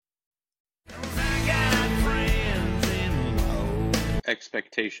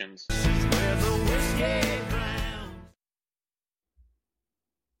expectations.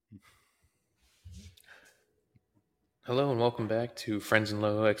 Hello and welcome back to Friends and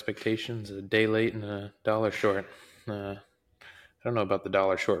Low Expectations, a day late and a dollar short. I don't know about the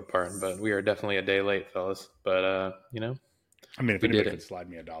dollar short part, but we are definitely a day late, fellas. But, I mean, if anybody could slide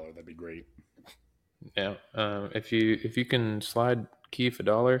me $1, that'd be great. Yeah. If you can slide Kief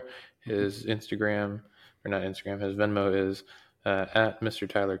 $1, his Instagram, or not Instagram, his Venmo is at Mr.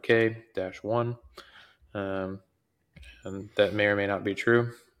 Tyler K-1. And that may or may not be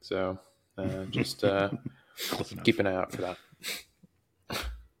true. So just keep an eye out for that.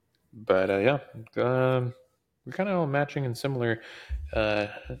 But yeah, we're kind of all matching in similar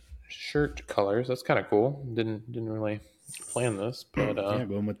shirt colors. That's kind of cool. Didn't really plan this, but yeah,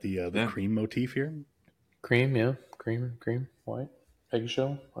 going with the cream motif here. Cream, yeah, cream, white,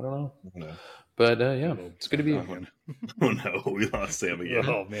 eggshell. I don't know, but yeah, it's good to be here. Oh no, we lost Sam again.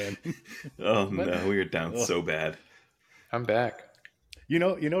 Oh man. Oh no, we are down so bad. I'm back. You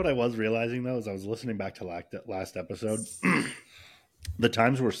know what I was realizing though, as I was listening back to last episode, the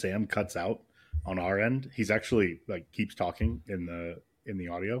times where Sam cuts out on our end, he's actually like keeps talking in the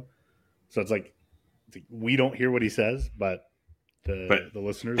audio. So it's like we don't hear what he says, but the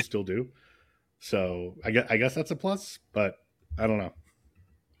listeners still do. So I guess that's a plus, but I don't know.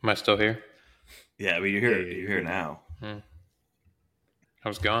 Am I still here? Yeah, but you're here. Yeah, you're here now. I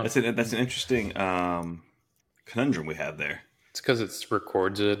was gone. That's an interesting conundrum we have there. It's because it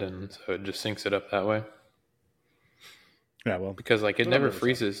records it, and so it just syncs it up that way. Yeah, well, because like it never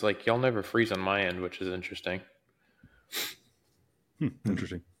freezes. Like y'all never freeze on my end, which is interesting.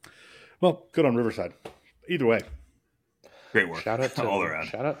 Interesting. Well, good on Riverside. Either way, great work. Shout out to all around.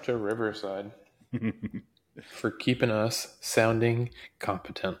 Shout out to Riverside for keeping us sounding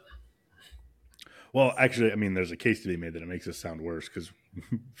competent. Well, actually, I mean, there's a case to be made that it makes us sound worse because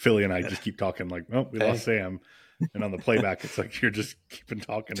Philly and I just keep talking like, oh, we lost Sam. And on the playback, it's like you're just keeping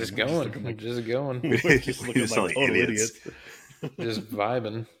talking. Just going. Like, just going. We're just looking like total idiots. Just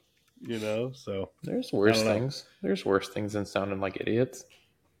vibing. You know, so. There's worse things. There's worse things than sounding like idiots.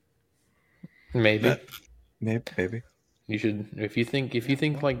 Maybe. Maybe. You should, if you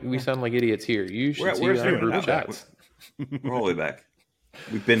think like we sound like idiots here, you should see our group chats. We're all the way back.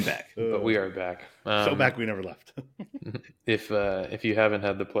 We've been back. But we are back. So back we never left. If you haven't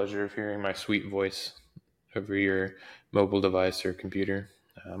had the pleasure of hearing my sweet voice over your mobile device or computer,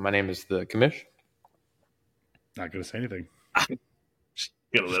 my name is the Commish. Not going to say anything.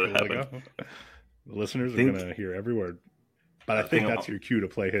 Gonna let it happen. The listeners are going to hear every word. But I think that's your cue to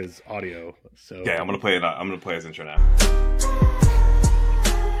play his audio. So yeah, I'm going to play it. I'm going to play his intro now.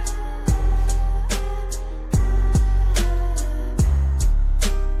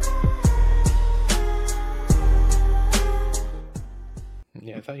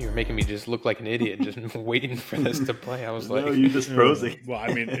 Yeah, I thought you were making me just look like an idiot, just waiting for this to play. I was like, "No, you just froze it." Well,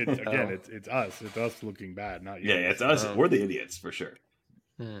 I mean, it's us. It's us looking bad, not you. Yeah, it's us. We're the idiots for sure.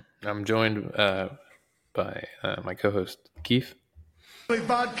 I'm joined by my co-host Kief.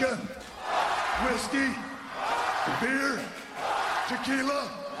 Vodka, whiskey, beer, tequila,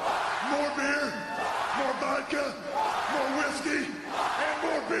 more beer, more vodka, more whiskey, and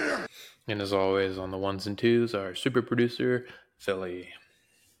more beer. And as always, on the ones and twos, our super producer Philly.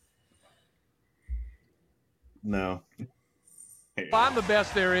 No. Well, I'm the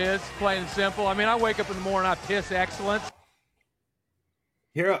best there is, plain and simple. I mean, I wake up in the morning, I piss excellence.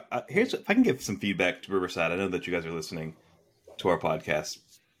 Here's if I can give some feedback to Riverside. I know that you guys are listening to our podcast.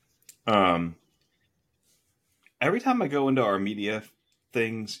 Every time I go into our media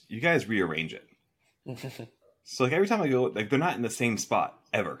things, you guys rearrange it. So like every time I go, like they're not in the same spot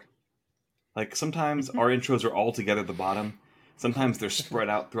ever. Like sometimes our intros are all together at the bottom. Sometimes they're spread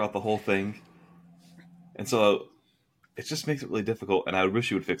out throughout the whole thing. And so it just makes it really difficult, and I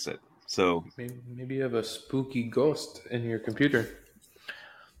wish you would fix it. So maybe you have a spooky ghost in your computer.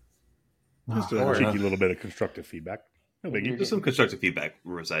 Just a cheeky little bit of constructive feedback. No biggie. Just some constructive feedback,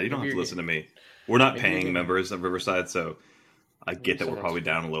 Riverside. You don't have to listen to me. We're not paying members of Riverside, so I get that we're probably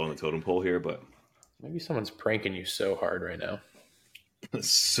down low on the totem pole here, but maybe someone's pranking you so hard right now.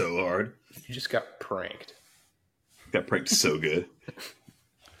 So hard. You just got pranked. Got pranked so good.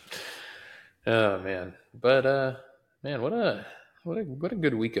 Oh man. But man, what a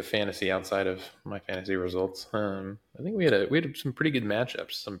good week of fantasy outside of my fantasy results. I think we had some pretty good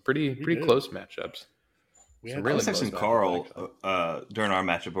matchups, some pretty close matchups. I was texting Carl during our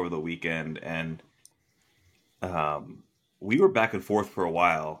matchup over the weekend, and we were back and forth for a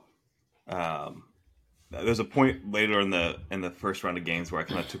while. There's a point later in the first round of games where I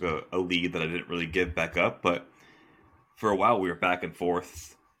kind of took a lead that I didn't really give back up, but for a while we were back and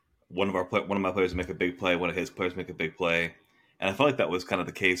forth. One of my players would make a big play, one of his players make a big play, and I felt like that was kind of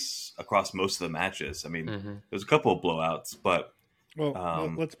the case across most of the matches. I mean, there's a couple of blowouts, but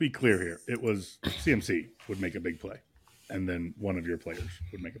let's be clear here. It was CMC would make a big play, and then one of your players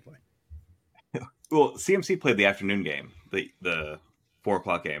would make a play. Well, CMC played the afternoon game, the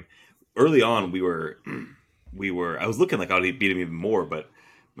 4:00 game. Early on, we were. I was looking like I would beat him even more, but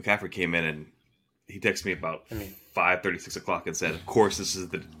McCaffrey came in and he texted me about 5:30, 6 o'clock and said, "Of course, this is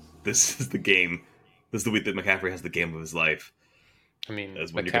the game. This is the week that McCaffrey has the game of his life." I mean,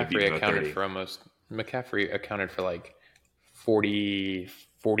 McCaffrey accounted for like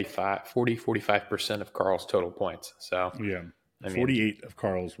 45% of Carl's total points. So yeah, 48 of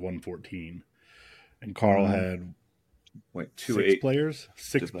Carl's 114, and Carl had six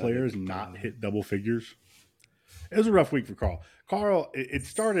players not hit double figures. It was a rough week for Carl. It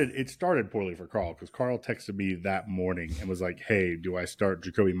started poorly for Carl because Carl texted me that morning and was like, "Hey, do I start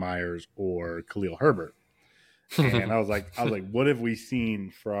Jacoby Myers or Khalil Herbert?" And I was like, "What have we seen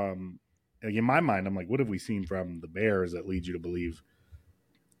from?" Like in my mind, I'm like, "What have we seen from the Bears that leads you to believe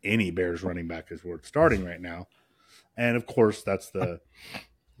any Bears running back is worth starting right now?" And of course, that's the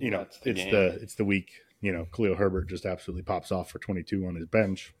it's the week. Khalil Herbert just absolutely pops off for 22 on his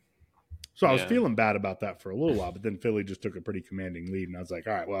bench. So I was feeling bad about that for a little while, but then Philly just took a pretty commanding lead, and I was like,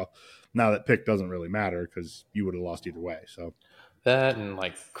 all right, well, now that pick doesn't really matter because you would have lost either way. So that and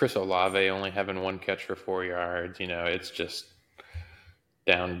like Chris Olave only having one catch for 4 yards, it's just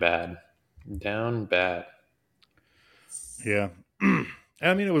down bad. Yeah.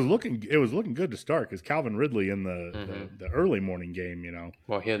 I mean, it was looking good to start because Calvin Ridley in the early morning game,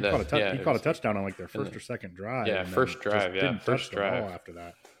 Well, he caught a touchdown on like their first or second drive. Yeah, first drive. First drive after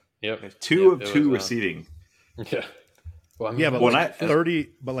that. Yep, two of two receiving. Yeah, well, but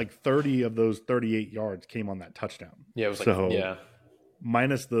 30 of those 38 yards came on that touchdown. Yeah, it was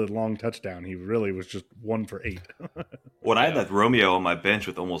minus the long touchdown, he really was just 1 for 8. I had that Romeo on my bench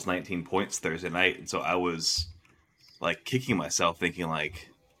with almost 19 points Thursday night, and so I was like kicking myself, thinking like,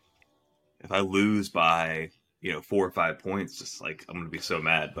 if I lose by 4 or 5 points, just like I'm going to be so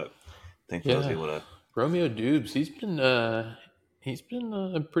mad. But thankfully I was able to. Romeo Dubes, he's been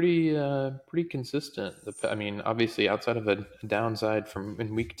pretty consistent. I mean, obviously outside of a downside from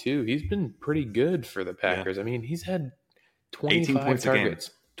in week 2, he's been pretty good for the Packers. Yeah. I mean, he's had 25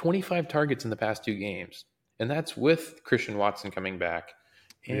 targets in the past 2 games, and that's with Christian Watson coming back.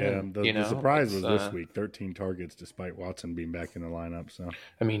 And, the surprise was this week, 13 targets despite Watson being back in the lineup. So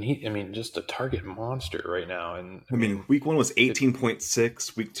I mean, just a target monster right now. And I mean, week 1 was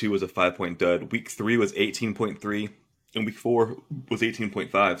 18.6, week 2 was a 5-point dud, week 3 was 18.3, and week 4 was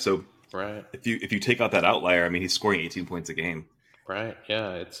 18.5. So right, if you take out that outlier, I mean, he's scoring 18 points a game. Right.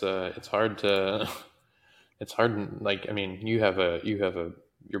 Yeah. It's hard. Like, I mean,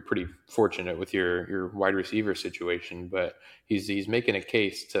 you're pretty fortunate with your wide receiver situation, but he's making a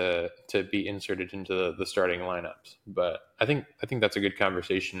case to be inserted into the starting lineups. But I think that's a good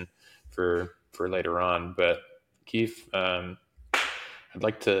conversation for later on. But Kief, I'd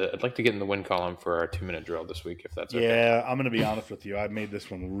like to get in the win column for our 2-minute drill this week, if that's okay. Yeah, I'm going to be honest with you. I made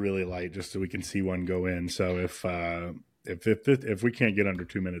this one really light just so we can see one go in. So if we can't get under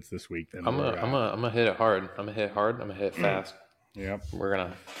 2 minutes this week, then I'm gonna hit it hard. I'm gonna hit it hard. I'm gonna hit it fast. Yep.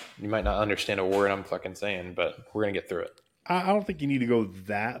 You might not understand a word I'm fucking saying, but we're going to get through it. I don't think you need to go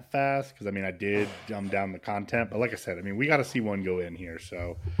that fast because, I mean, I did dumb down the content. But like I said, I mean, we got to see one go in here.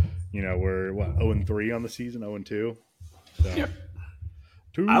 So, we're, 0-3 on the season, 0-2? So, yep.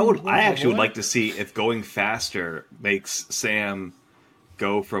 I actually would like to see if going faster makes Sam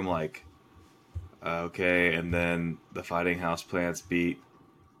go from like, okay, and then the Fighting Houseplants beat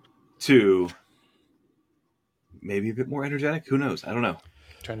to maybe a bit more energetic. Who knows? I don't know.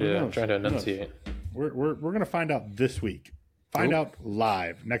 Trying to enunciate. We're gonna find out this week. Find out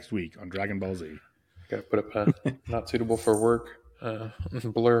live next week on Dragon Ball Z. Got to put up a not suitable for work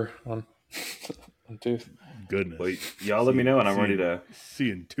blur on tooth. Goodness. Well, y'all let me know, and I'm ready to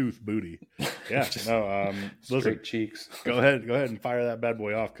seeing tooth booty. Yeah. Listen, straight cheeks. Go ahead and fire that bad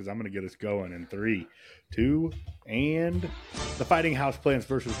boy off because I'm gonna get us going in 3, 2, and the Fighting Houseplants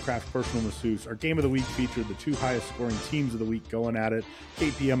versus Kraft Personal Masseuse. Our game of the week featured the 2 highest scoring teams of the week going at it.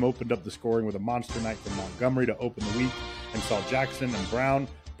 KPM opened up the scoring with a monster night from Montgomery to open the week and saw Jackson and Brown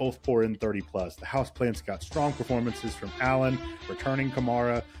both pour in 30+. The Houseplants got strong performances from Allen, returning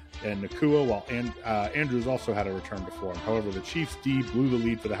Kamara, and Nakua, while Andrews also had a return to form. However, the Chiefs' D blew the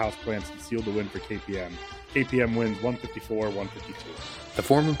lead for the Houseplants and sealed the win for KPM. KPM wins 154-152. The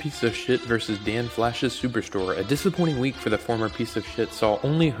former piece of shit versus Dan Flash's Superstore. A disappointing week for the former piece of shit saw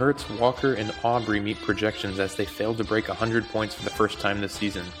only Hertz, Walker, and Aubrey meet projections as they failed to break 100 points for the first time this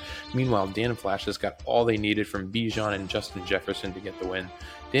season. Meanwhile, Dan Flashes got all they needed from Bijan and Justin Jefferson to get the win.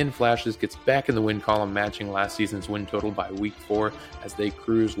 Dan Flashes gets back in the win column, matching last season's win total by week 4 as they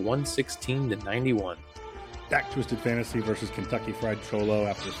cruise 116-91. Dak Twisted Fantasy versus Kentucky Fried Cholo.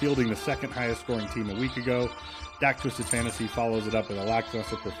 After fielding the second highest scoring team a week ago, Dak Twisted Fantasy follows it up with a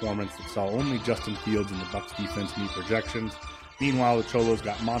lackluster performance that saw only Justin Fields and the Bucs defense meet projections. Meanwhile, the Cholos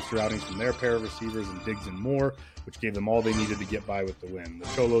got monster outings from their pair of receivers in Diggs and Moore, which gave them all they needed to get by with the win. The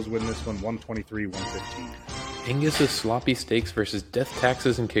Cholos win this one 123-115. Angus's Sloppy Steaks versus Death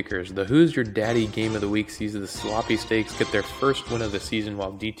Taxes and Kickers. The Who's Your Daddy game of the week sees the Sloppy Steaks get their first win of the season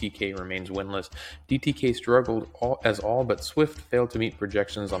while DTK remains winless. DTK struggled all but Swift failed to meet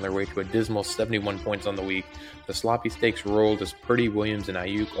projections on their way to a dismal 71 points on the week. The Sloppy Steaks rolled as Purdy, Williams, and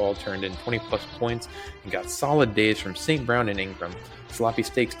Ayuk all turned in 20-plus points and got solid days from St. Brown and Ingram. Sloppy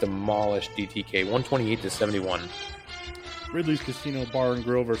Steaks demolished DTK 128-71. Ridley's Casino Bar and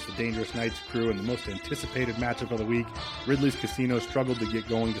Grill versus the Dangerous Knights crew in the most anticipated matchup of the week. Ridley's Casino struggled to get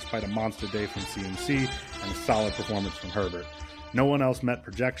going despite a monster day from CMC and a solid performance from Herbert. No one else met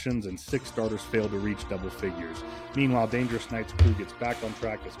projections, and 6 starters failed to reach double figures. Meanwhile, Dangerous Knights crew gets back on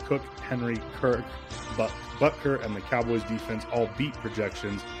track as Cook, Henry, Kirk, Butker, and the Cowboys defense all beat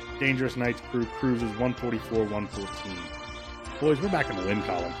projections. Dangerous Knights crew cruises 144-114. Boys, we're back in the win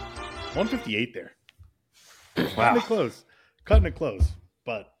column. 158 there. Wow. Cutting it close,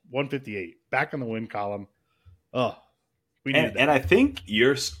 but 158 back on the win column. Oh, we needed that. And I think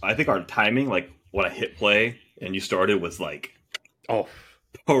our timing, like when I hit play and you started, was like, oh,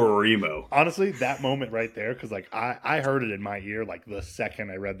 primo. Honestly, that moment right there, because like I heard it in my ear like the second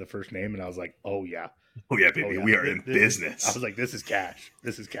I read the first name, and I was like, oh yeah, baby, oh, yeah. We are in business. I was like, this is cash.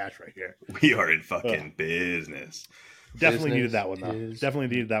 This is cash right here. We are in fucking business. Definitely needed that one though. Definitely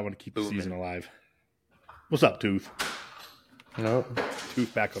needed that one to keep the season alive. What's up, Tooth? Nope.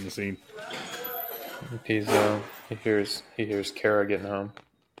 Tooth back on the scene. He hears Kara getting home.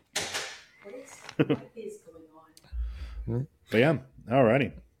 What is going on? But yeah,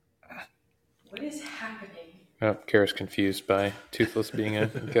 alrighty. What is happening? Oh, Kara's confused by Toothless being a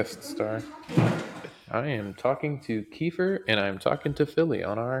guest star. I am talking to Kiefer and I'm talking to Philly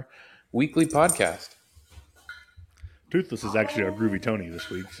on our weekly podcast. Toothless is actually our Groovy Tony this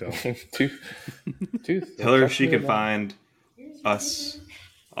week, so Tooth. Tell her she can find us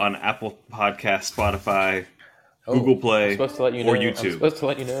on Apple Podcast, Spotify, Google Play, or YouTube. I'm supposed to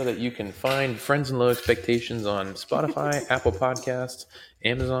let you know that you can find Friends and Low Expectations on Spotify, Apple Podcasts,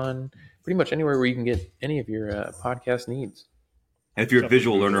 Amazon, pretty much anywhere where you can get any of your podcast needs. And if you're a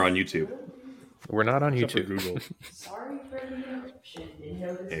visual learner on YouTube. We're not on YouTube. Google. Sorry for the interruption.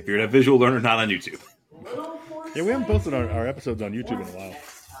 If you're a visual learner, not on YouTube. Yeah, we haven't posted our episodes on YouTube in a while.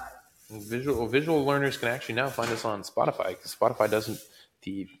 Visual learners can actually now find us on Spotify because Spotify doesn't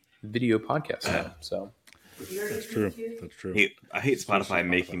the video podcast now. So that's true. That's true. I hate Spotify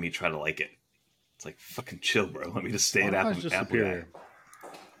making me try to like it. It's like, fucking chill, bro. Let me just stay at Apple. Just superior.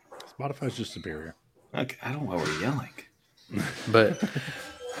 Spotify's just superior. Okay, I don't know why we're yelling. But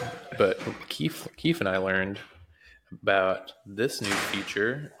Kief and I learned about this new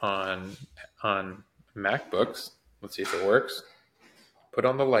feature on MacBooks. Let's see if it works. Put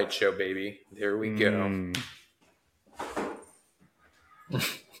on the light show, baby. There we go.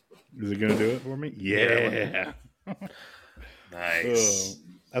 Is it going to do it for me? Yeah. Nice.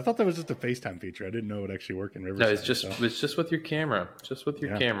 I thought that was just a FaceTime feature. I didn't know it would actually work in Riverside. No, it's just with your camera. Just with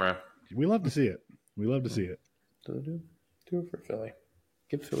your camera. We love to see it. Do it for Philly.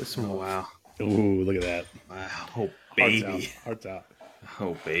 Give Philly some love. Wow. Ooh, look at that. Wow. Oh, baby. Hearts out.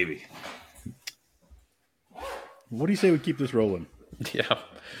 Oh, baby. What do you say we keep this rolling? Yeah.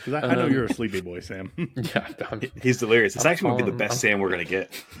 Because I know you're a sleepy boy, Sam. Yeah. He's delirious. It's actually going to be the best Sam we're going to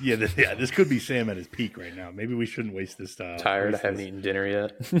get. Yeah, this could be Sam at his peak right now. Maybe we shouldn't waste this time. Tired. I haven't eaten dinner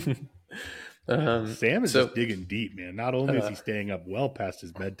yet. Sam is just digging deep, man. Not only is he staying up well past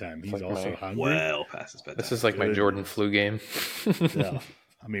his bedtime, he's also hungry. Well past his bedtime. This is like my Jordan flu game. Yeah.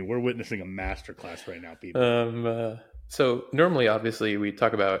 I mean, we're witnessing a masterclass right now, people. So normally, obviously, we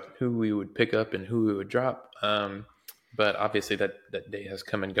talk about who we would pick up and who we would drop. But obviously that day has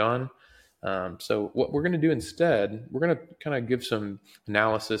come and gone. So what we're going to do instead, we're going to kind of give some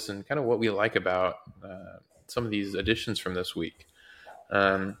analysis and kind of what we like about some of these additions from this week.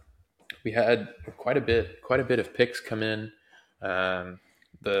 We had quite a bit of picks come in.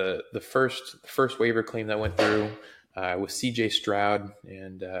 The first waiver claim that went through was C.J. Stroud,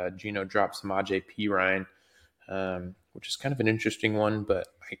 and Gino dropped Samaje Perine, which is kind of an interesting one. But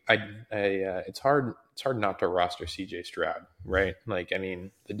it's hard not to roster C.J. Stroud, right? Like, I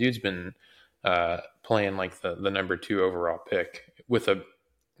mean, the dude's been playing like the number 2 overall pick with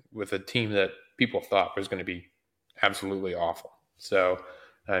a team that people thought was going to be absolutely awful. So,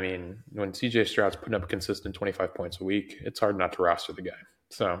 I mean, when CJ Stroud's putting up consistent 25 points a week, it's hard not to roster the guy.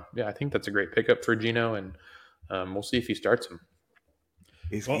 So, yeah, I think that's a great pickup for Gino, and we'll see if he starts him.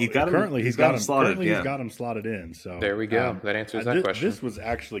 He's got him slotted in. So there we go. That answers that question. This was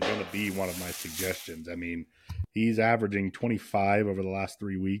actually going to be one of my suggestions. I mean, he's averaging 25 over the last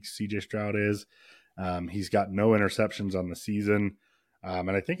 3 weeks. CJ Stroud is. He's got no interceptions on the season, and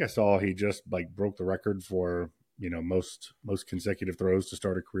I think I saw he just like broke the record for most consecutive throws to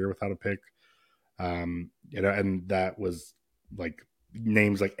start a career without a pick. And that was like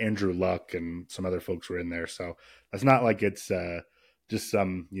names like Andrew Luck and some other folks were in there. So that's not like it's just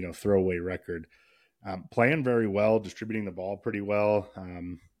some throwaway record. Playing very well, distributing the ball pretty well.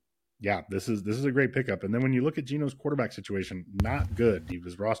 This is a great pickup. And then when you look at Gino's quarterback situation, not good. He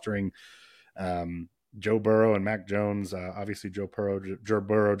was rostering Joe Burrow and Mac Jones. Obviously, Joe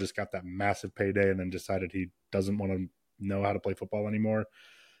Burrow just got that massive payday and then decided he doesn't want to know how to play football anymore.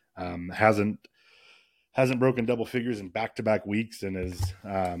 Hasn't broken double figures in back-to-back weeks and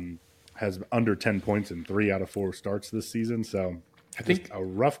has under 10 points in 3 out of 4 starts this season. So I think a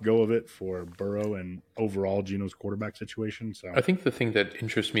rough go of it for Burrow and overall Gino's quarterback situation. So I think the thing that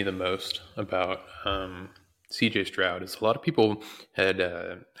interests me the most about CJ Stroud is a lot of people had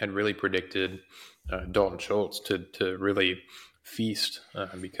really predicted Dalton Schultz to really feast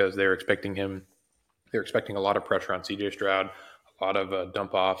because they're expecting a lot of pressure on CJ Stroud, a lot of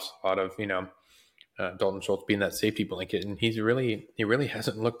dump offs, a lot of Dalton Schultz being that safety blanket, and he really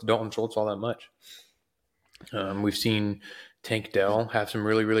hasn't looked Dalton Schultz all that much. We've seen Tank Dell have some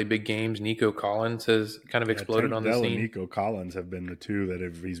really, really big games. Nico Collins has kind of exploded on the scene. And Nico Collins have been the two that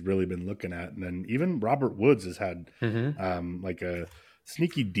he's really been looking at. And then even Robert Woods has had like a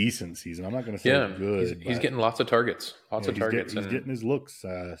sneaky decent season. I'm not going to say good. He's getting lots of targets. He's getting his looks.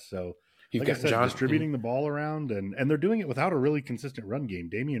 So you've like I said, distributing the ball around. And they're doing it without a really consistent run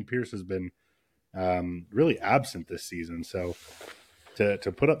game. Dameon Pierce has been really absent this season. So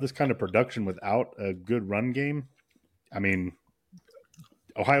to put up this kind of production without a good run game, I mean,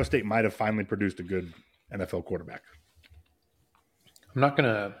 Ohio State might have finally produced a good NFL quarterback. I'm not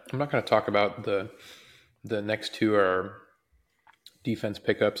gonna talk about the next two are defense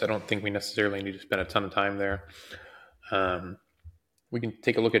pickups. I don't think we necessarily need to spend a ton of time there. We can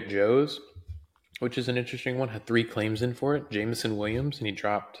take a look at Joe's, which is an interesting one. Had 3 claims in for it. Jamison Williams, and he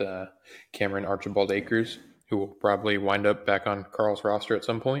dropped Cameron Archibald Akers, who will probably wind up back on Carl's roster at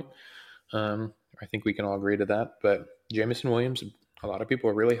some point. I think we can all agree to that. But Jamison Williams, a lot of people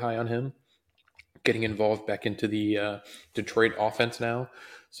are really high on him, getting involved back into the Detroit offense now.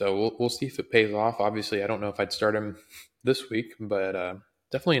 So we'll see if it pays off. Obviously, I don't know if I'd start him this week, but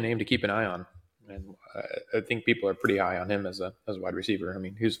definitely a name to keep an eye on. And I think people are pretty high on him as a wide receiver. I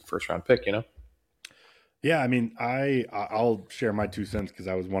mean, he was a first-round pick, Yeah, I mean, I'll share my 2 cents because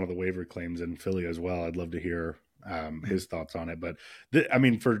I was one of the waiver claims in Philly as well. I'd love to hear his thoughts on it. But this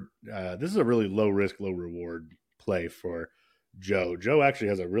is a really low risk, low reward play for Joe. Joe actually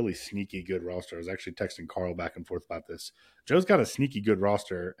has a really sneaky good roster. I was actually texting Carl back and forth about this. Joe's got a sneaky good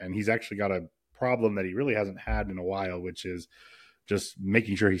roster, and he's actually got a problem that he really hasn't had in a while, which is just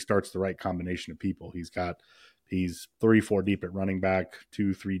making sure he starts the right combination of people. He's 3-4 deep at running back,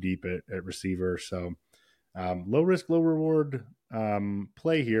 2-3 deep at receiver. So low risk, low reward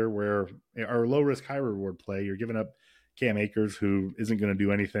play here, or low risk, high reward play. You're giving up Cam Akers, who isn't going to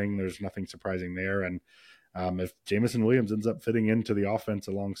do anything. There's nothing surprising there. And if Jamison Williams ends up fitting into the offense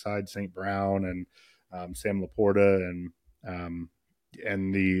alongside St. Brown and Sam Laporta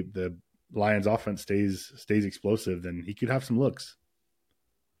and the Lions offense stays explosive, then he could have some looks.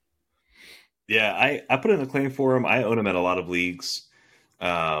 Yeah, I put in a claim for him. I own him at a lot of leagues.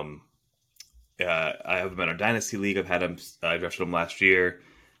 I have him in our Dynasty League. I've had him. I drafted him last year,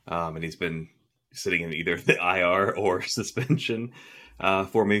 and he's been sitting in either the IR or suspension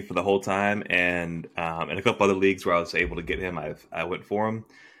for me for the whole time. And in a couple other leagues where I was able to get him, I went for him.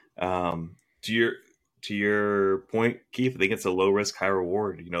 To your point, Kief, I think it's a low risk, high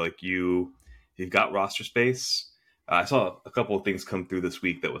reward. You've got roster space. I saw a couple of things come through this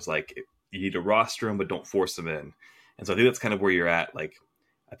week that was like, you need to roster them, but don't force them in. And so I think that's kind of where you're at. Like,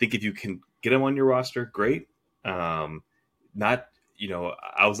 I think if you can get him on your roster, great. I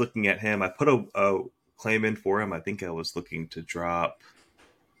was looking at him. I put a claim in for him. I think I was looking to drop.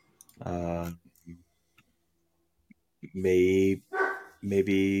 Uh, maybe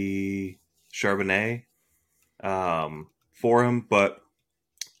Charbonnet for him, but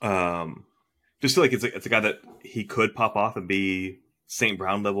just feel like it's a guy that he could pop off and be St.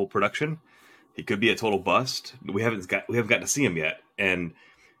 Brown level production. He could be a total bust. We haven't gotten to see him yet, and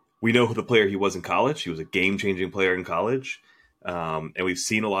we know who the player he was in college. He was a game changing player in college, and we've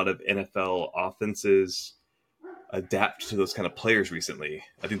seen a lot of NFL offenses adapt to those kind of players recently.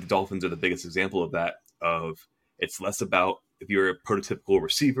 I think the Dolphins are the biggest example of that. Of it's less about if you're a prototypical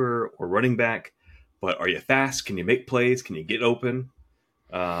receiver or running back, but are you fast? Can you make plays? Can you get open?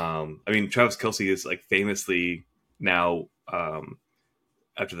 I mean, Travis Kelce is like famously now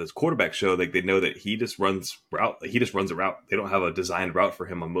after this quarterback show, like they know that he just runs route. Like, he just runs a route. They don't have a designed route for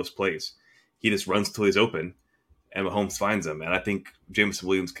him on most plays. He just runs till he's open, and Mahomes finds him. And I think Jameson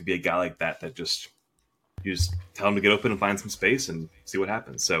Williams could be a guy like that. That just you just tell him to get open and find some space and see what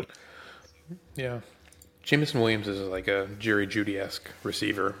happens. So, Yeah. Jameson Williams is like a Jerry Jeudy-esque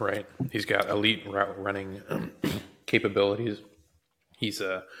receiver, right? He's got elite route running capabilities. He's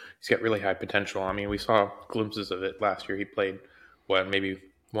got really high potential. I mean, we saw glimpses of it last year. He played maybe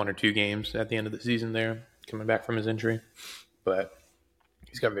 1 or 2 games at the end of the season there, coming back from his injury. But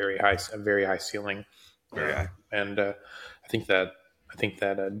he's got a very high ceiling. very high. And I think that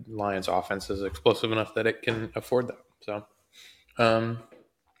Lions offense is explosive enough that it can afford that. So,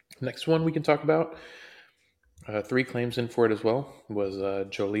 next one we can talk about, 3 claims in for it as well, was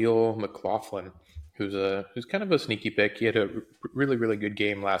Jaleel McLaughlin, who's kind of a sneaky pick. He had a really, really good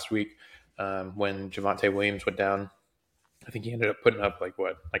game last week when Javonte Williams went down. I think he ended up putting up like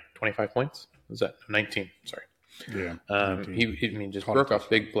 25 points? Was that 19? Sorry. Yeah. He just broke off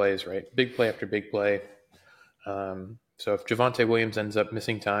big plays, right? Big play after big play. So if Javonte Williams ends up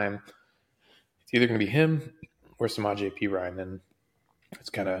missing time, it's either going to be him or Samaje Perine, and it's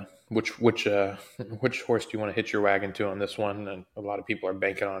kind of which horse do you want to hitch your wagon to on this one? And a lot of people are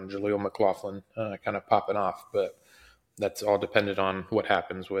banking on Jaleel McLaughlin kind of popping off, but that's all dependent on what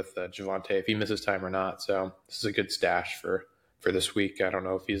happens with Javonte, if he misses time or not. So this is a good stash for this week. I don't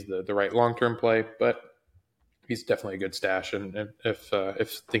know if he's the right long-term play, but he's definitely a good stash, and if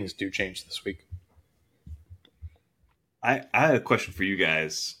things do change this week. I had a question for you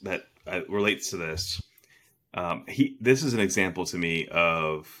guys that relates to this. This is an example to me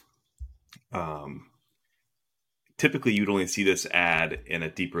of typically you'd only see this ad in a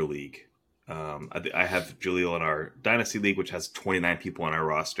deeper league. I have Jaleel in our Dynasty League, which has 29 people on our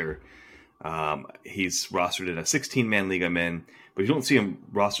roster. He's rostered in a 16-man league I'm in, but you don't see him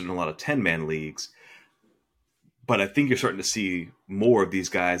rostered in a lot of 10-man leagues. But I think you're starting to see more of these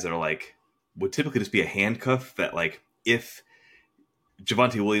guys that are like, would typically just be a handcuff that like, if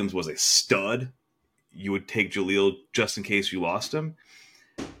Javonte Williams was a stud, you would take Jaleel just in case you lost him.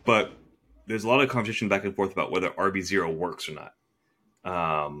 But there's a lot of conversation back and forth about whether RB0 works or not.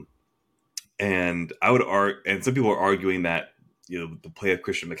 And and some people are arguing that, the play of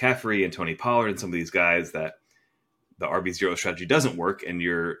Christian McCaffrey and Tony Pollard and some of these guys, that the RB0 strategy doesn't work and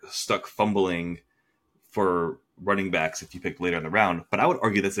you're stuck fumbling for running backs if you pick later in the round. But I would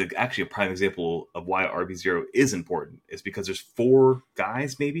argue that's actually a prime example of why RB0 is important. Is because there's 4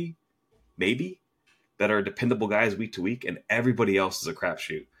 guys maybe that are dependable guys week to week, and everybody else is a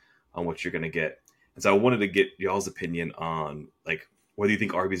crapshoot on what you're going to get. And so I wanted to get y'all's opinion on like whether you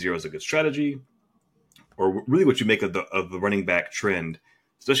think RB0 is a good strategy, or really what you make of the running back trend,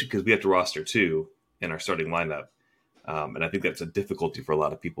 especially because we have to roster 2 in our starting lineup. And I think that's a difficulty for a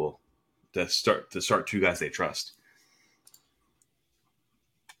lot of people to start 2 guys they trust.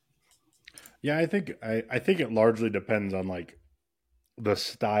 Yeah, I think it largely depends on like the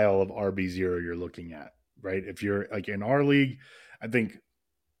style of RB0 you're looking at, right? If you're like in our league, I think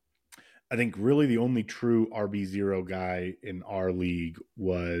really the only true RB0 guy in our league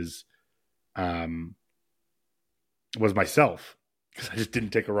was myself, because I just didn't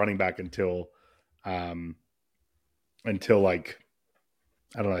take a running back until like,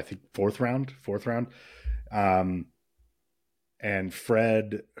 I don't know, I think fourth round. And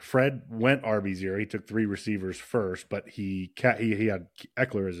Fred went RB0. He took 3 receivers first, but he had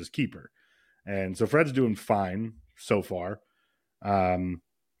Eckler as his keeper. And so Fred's doing fine so far. And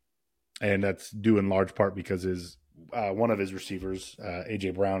that's due in large part because his one of his receivers,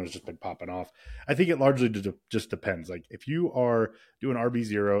 AJ Brown, has just been popping off. I think it largely just depends. Like if you are doing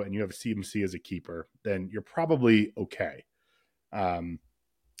RB0 and you have a CMC as a keeper, then you're probably okay.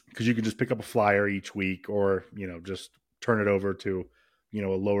 Because you can just pick up a flyer each week, or just turn it over to a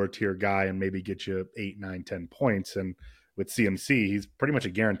lower tier guy and maybe get you 8, 9, 10 points. And with CMC, he's pretty much a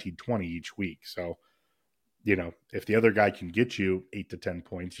guaranteed 20 each week. So if the other guy can get you 8 to 10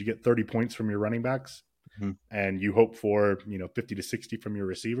 points, you get 30 points from your running backs, Mhm. and you hope for 50 to 60 from your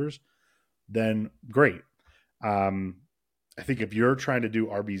receivers, then great. I think if you're trying to do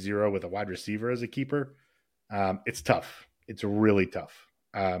RB0 with a wide receiver as a keeper, it's tough. It's really tough.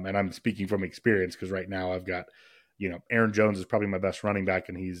 And I'm speaking from experience because right now I've got, Aaron Jones is probably my best running back,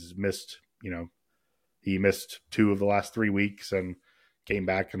 and he's missed, he missed 2 of the last 3 weeks and came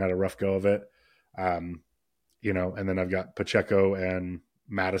back and had a rough go of it. And then I've got Pacheco and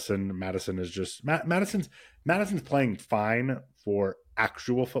Madison. Madison is just Madison's playing fine for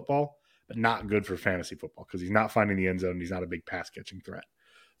actual football, but not good for fantasy football because he's not finding the end zone. And he's not a big pass catching threat.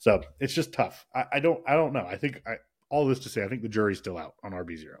 So it's just tough. I don't know. I think all this to say, I think the jury's still out on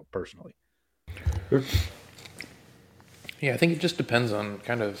RB0 personally. Yeah, I think it just depends on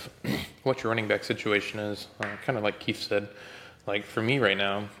kind of what your running back situation is. Kind of like Kief said, like for me right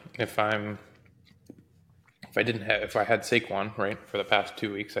now, if I had Saquon, right, for the past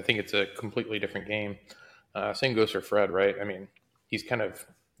 2 weeks, I think it's a completely different game. Same goes for Fred, right? I mean, he's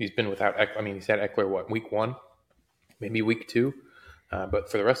been without, he's had Eckler, week 1, maybe week 2, but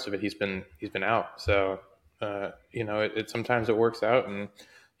for the rest of it, he's been out. So, sometimes it works out and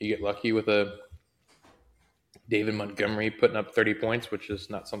you get lucky with a David Montgomery putting up 30 points, which is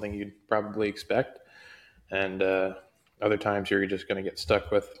not something you'd probably expect. And, other times you're just going to get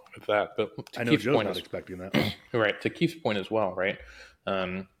stuck with that. But I know Joe's not expecting that. Right. To Keith's point as well, right?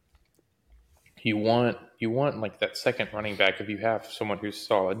 You want like that second running back if you have someone who's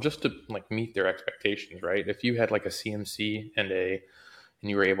solid, just to like meet their expectations, right? If you had like a CMC and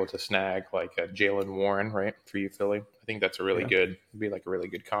you were able to snag like a Jalen Warren, right, for you, Philly, I think that's it'd be like a really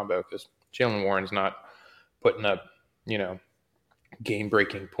good combo because Jalen Warren's not putting up,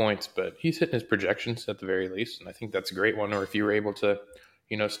 game-breaking points, but he's hitting his projections at the very least, and I think that's a great one. Or if you were able to,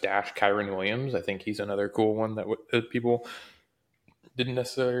 stash Kyron Williams, I think he's another cool one that people didn't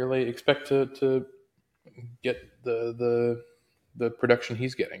necessarily expect to get the production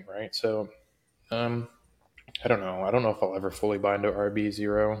he's getting, right? So, I don't know. I don't know if I'll ever fully buy into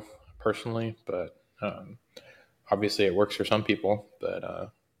RB0 personally, but obviously it works for some people,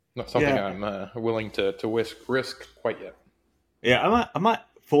 but not something I'm willing to risk quite yet. Yeah, I'm not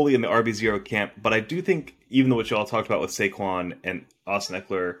fully in the RB0 camp, but I do think even though what you all talked about with Saquon and Austin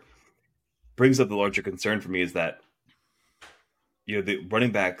Eckler brings up the larger concern for me is that the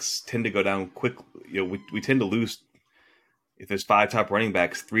running backs tend to go down quick. We tend to lose. If there's 5 top running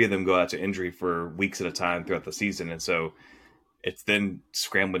backs, 3 of them go out to injury for weeks at a time throughout the season, and so it's then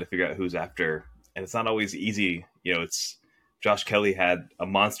scrambling to figure out who's after, and it's not always easy. It's Josh Kelly had a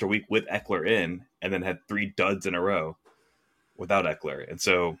monster week with Eckler in, and then had 3 duds in a row without Eckler, and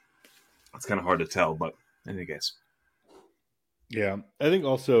so it's kind of hard to tell. But in any case, yeah, I think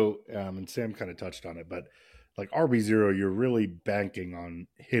also, and Sam kind of touched on it, but like RB0, you're really banking on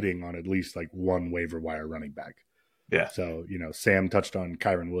hitting on at least like one waiver wire running back. Yeah. So Sam touched on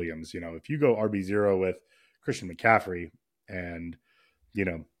Kyron Williams. If you go RB0 with Christian McCaffrey, and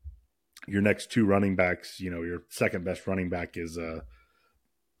your next 2 running backs, your second best running back is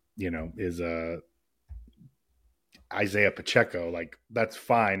Isaiah Pacheco, like that's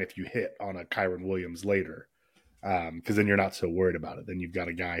fine if you hit on a Kyron Williams later, because then you're not so worried about it. Then you've got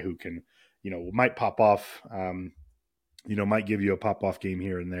a guy who can, might pop off, might give you a pop off game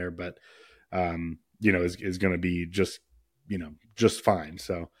here and there, but is going to be just fine.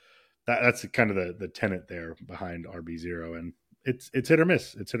 So that's kind of the tenet there behind RB0, and it's hit or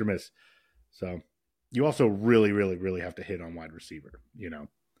miss. It's hit or miss. So you also really, really, really have to hit on wide receiver.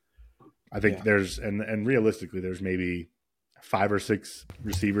 I think there's and realistically there's maybe 5 or 6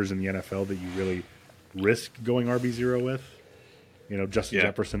 receivers in the NFL that you really risk going RB0 with. Justin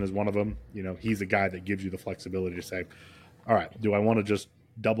Jefferson is one of them. He's a guy that gives you the flexibility to say, all right, do I want to just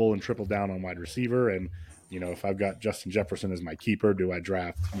double and triple down on wide receiver? And, if I've got Justin Jefferson as my keeper, do I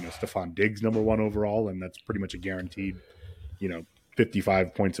draft, Stephon Diggs number 1 overall? And that's pretty much a guaranteed,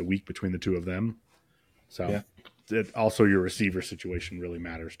 55 points a week between the 2 of them. So also your receiver situation really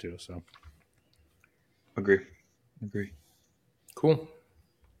matters too. So agree. Cool.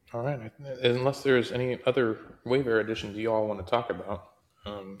 All right. Unless there's any other waiver additions you all want to talk about.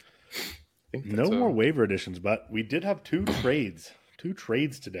 I think no more waiver additions, but we did have 2 trades. 2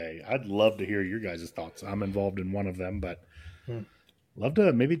 trades today. I'd love to hear your guys' thoughts. I'm involved in one of them, but love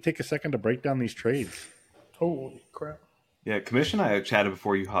to maybe take a second to break down these trades. Holy crap. Yeah, Commish and I chatted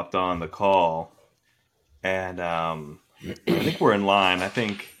before you hopped on the call, and I think we're in line. I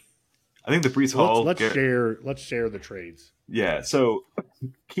think the Breece Hall. Let's share the trades. Yeah, so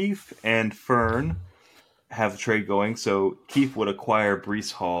Kief and Fern have the trade going. So Kief would acquire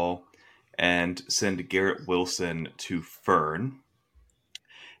Breece Hall, and send Garrett Wilson to Fern.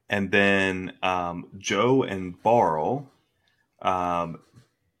 And then Joe and Barl.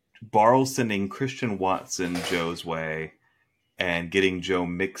 Barl sending Christian Watson Joe's way and getting Joe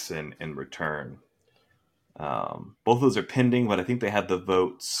Mixon in return. Both of those are pending, but I think they had the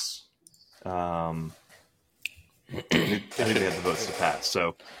votes. I think they had the votes to pass.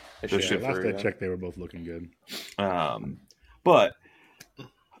 So last I checked, they were both looking good.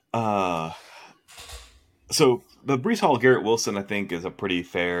 So the Breece Hall Garrett Wilson, I think, is a pretty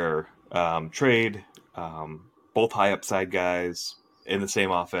fair trade. Both high upside guys in the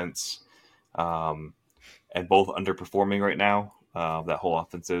same offense, and both underperforming right now. That whole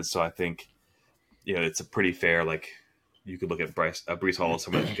offense is. So I think, it's a pretty fair. Like, you could look at Breece Hall as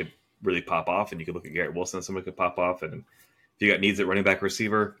someone that could really pop off, and you could look at Garrett Wilson as someone that could pop off. And if you got needs at running back,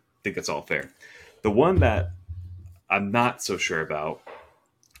 receiver, I think that's all fair. The one that I'm not so sure about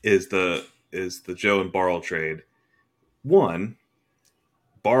is the Joe and Barl trade. One,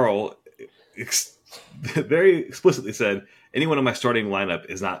 Barl very explicitly said, anyone in my starting lineup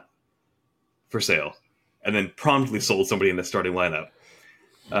is not for sale, and then promptly sold somebody in the starting lineup.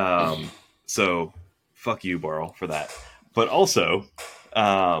 So fuck you, Barl, for that. But also,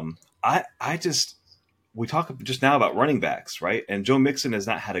 we talk just now about running backs, right? And Joe Mixon has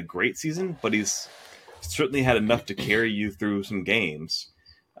not had a great season, but he's certainly had enough to carry you through some games.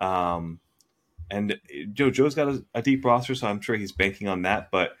 And Joe's got a deep roster, so I'm sure he's banking on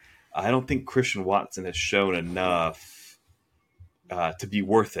that. But I don't think Christian Watson has shown enough to be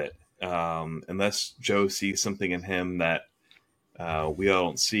worth it, unless Joe sees something in him that we all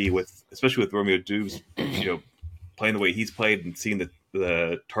don't see. Especially with Romeo Dubes, playing the way he's played and seeing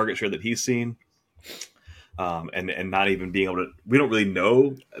the target share that he's seen, and not even being able to. We don't really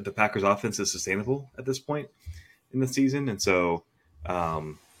know if the Packers' offense is sustainable at this point in the season, and so.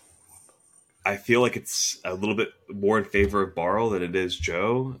 I feel like it's a little bit more in favor of Barl than it is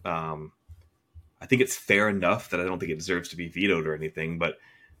Joe. I think it's fair enough that I don't think it deserves to be vetoed or anything, but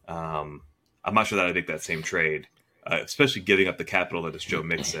I'm not sure that I make that same trade, especially giving up the capital that is Joe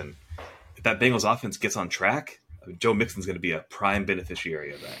Mixon. If that Bengals offense gets on track, Joe Mixon's going to be a prime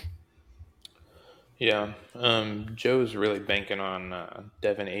beneficiary of that. Yeah, Joe's really banking on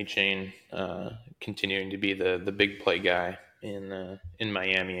Devin A-Chain continuing to be the big play guy in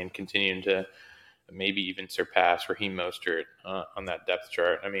Miami and continuing to maybe even surpass Raheem Mostert on that depth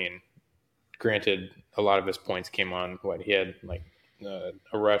chart. I mean, granted, a lot of his points came on he had like a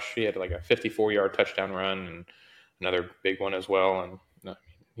rush. He had like a 54-yard touchdown run and another big one as well. And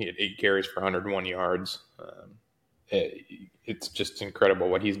he had 8 carries for 101 yards. It's just incredible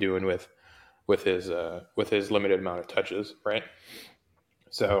what he's doing with his limited amount of touches, right?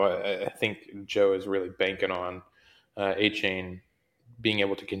 So I think Joe is really banking on A-Chain being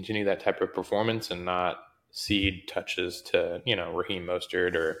able to continue that type of performance and not cede touches to Raheem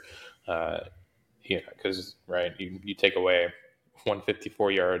Mostert or because right you take away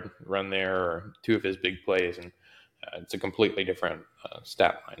 154-yard run there or 2 of his big plays and it's a completely different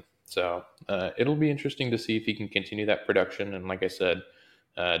stat line. So it'll be interesting to see if he can continue that production. And like I said,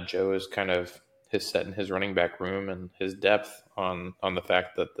 Joe is kind of his set in his running back room and his depth on the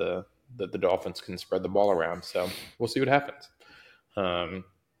fact that the Dolphins can spread the ball around. So we'll see what happens.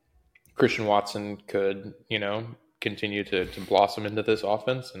 Christian Watson could, continue to blossom into this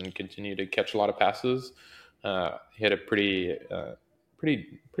offense and continue to catch a lot of passes. He had a pretty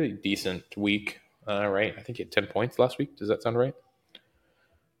decent week, right? I think he had 10 points last week. Does that sound right?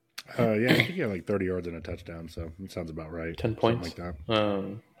 Yeah, I think he had like 30 yards and a touchdown, so it sounds about right. 10 points? Something like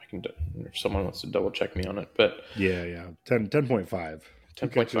that. I can, if someone wants to double check me on it, but yeah, 10.5.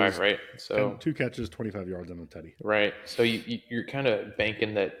 10.5, right? So 2 catches, 25 yards on a tutty. Right. So you're kind of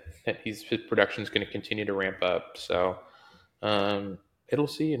banking that his production is going to continue to ramp up. So it'll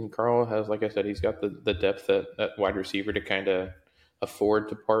see. And Carl has, like I said, he's got the depth at wide receiver to kind of afford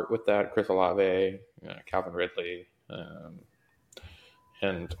to part with that. Chris Olave, Calvin Ridley,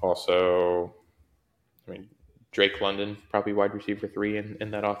 and also, Drake London, probably wide receiver 3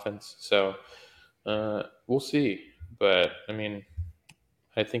 in that offense. So we'll see. But,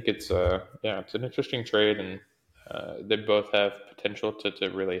 I think it's an interesting trade, and they both have potential to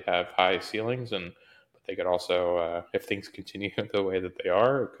really have high ceilings, but they could also, if things continue the way that they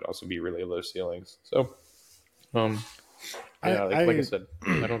are, it could also be really low ceilings. So, like I said,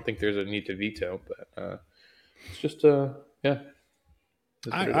 I don't think there's a need to veto, but it's just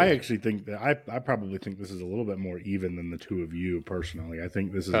I actually think that I probably think this is a little bit more even than the two of you personally. I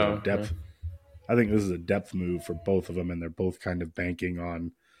think this is a depth. Yeah. I think this is a depth move for both of them, and they're both kind of banking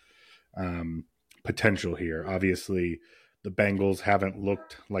on potential here. Obviously, the Bengals haven't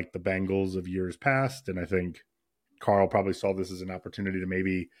looked like the Bengals of years past. And I think Carl probably saw this as an opportunity to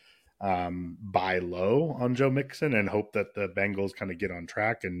maybe buy low on Joe Mixon and hope that the Bengals kind of get on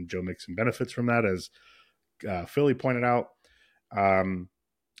track and Joe Mixon benefits from that, as Philly pointed out. And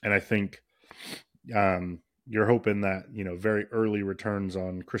I think you're hoping that, very early returns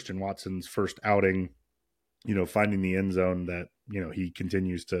on Christian Watson's first outing, finding the end zone, that, he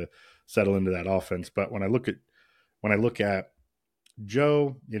continues to settle into that offense. But when I look at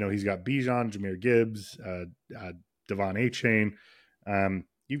Joe, he's got Bijan, Jahmyr Gibbs, Devon A-Chain.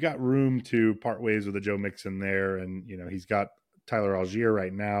 You've got room to part ways with a Joe Mixon there. And, he's got Tyler Algier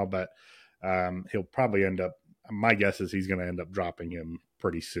right now, but he'll probably end up, my guess is he's going to end up dropping him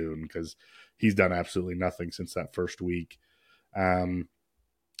pretty soon because he's done absolutely nothing since that first week.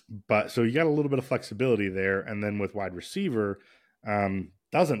 But so you got a little bit of flexibility there. And then with wide receiver,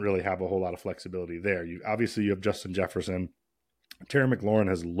 doesn't really have a whole lot of flexibility there. You have Justin Jefferson. Terry McLaurin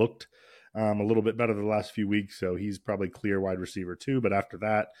has looked a little bit better the last few weeks, so he's probably clear wide receiver too. But after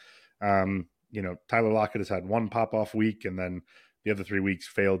that, Tyler Lockett has had one pop-off week, and then the other 3 weeks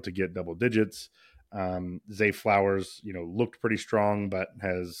failed to get double digits. Zay Flowers, looked pretty strong, but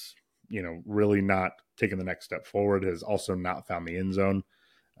has, really not taken the next step forward, has also not found the end zone.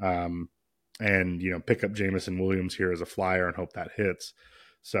 And, pick up Jamison Williams here as a flyer and hope that hits.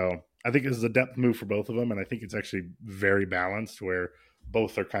 So I think this is a depth move for both of them, and I think it's actually very balanced where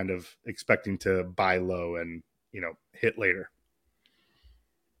both are kind of expecting to buy low and, hit later.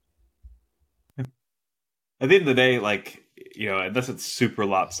 At the end of the day, unless it's super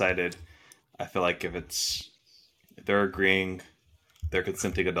lopsided, I feel like if they're agreeing, they're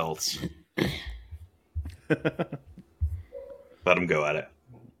consenting adults. Let them go at it.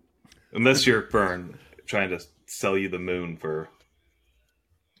 Unless you're Fern trying to sell you the moon for a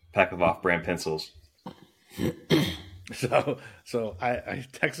pack of off-brand pencils. So I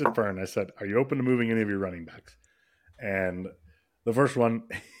texted Fern. I said, "Are you open to moving any of your running backs?" And the first one,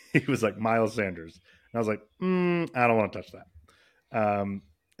 he was like, Miles Sanders. And I was like, I don't want to touch that.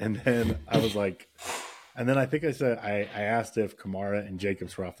 And then I was like, and then I think I said, I asked if Kamara and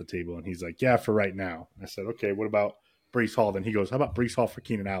Jacobs were off the table. And he's like, yeah, for right now. And I said, okay, what about Breece Hall? Then he goes, how about Breece Hall for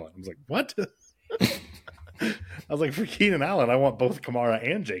Keenan Allen? I was like, what? I was like, for Keenan Allen, I want both Kamara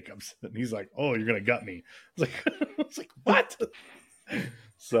and Jacobs. And he's like, oh, you're going to gut me. I was like, what?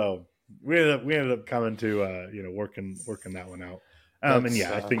 So we ended up coming to, working that one out. And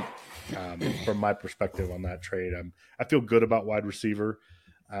yeah, I think from my perspective on that trade, I feel good about wide receiver.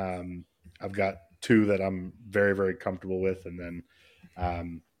 I've got two that I'm very, very comfortable with. And then,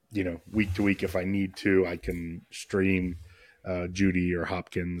 week to week, if I need to, I can stream Judy or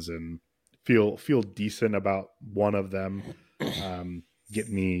Hopkins and feel decent about one of them. Get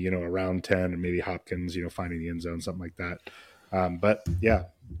me, around 10, and maybe Hopkins, finding the end zone, something like that. But yeah,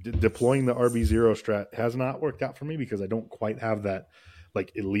 deploying the RB0 strat has not worked out for me because I don't quite have that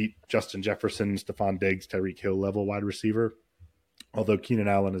like elite Justin Jefferson, Stephon Diggs, Tyreek Hill level wide receiver. Although Keenan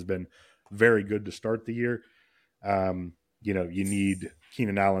Allen has been very good to start the year. You need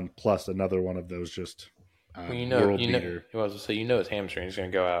Keenan Allen plus another one of those just world beater. His hamstring is going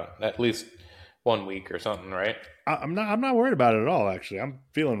to go out at least 1 week or something, right? I'm not worried about it at all. Actually, I'm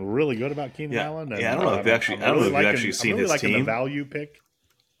feeling really good about Keenan Allen. And I don't know if you've actually seen his team. The value pick.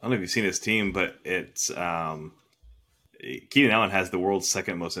 I don't know if you've seen his team, but it's Keenan Allen has the world's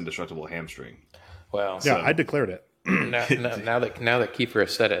second most indestructible hamstring. Well, I declared it. now that Kiefer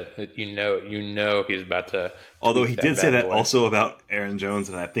has said it, you know he's about to. Although he did say that also about Aaron Jones,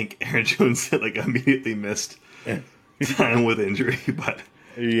 and I think Aaron Jones immediately missed time with injury. But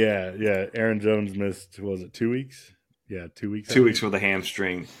yeah, Aaron Jones missed. Was it 2 weeks? Yeah, 2 weeks. 2 weeks with a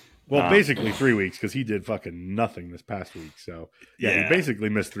hamstring. Well, basically 3 weeks because he did fucking nothing this past week. So yeah, he basically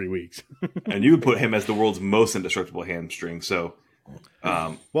missed 3 weeks. And you would put him as the world's most indestructible hamstring. So.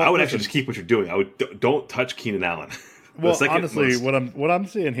 I would actually just keep what you're doing. I would don't touch Keenan Allen. Well, honestly, what I'm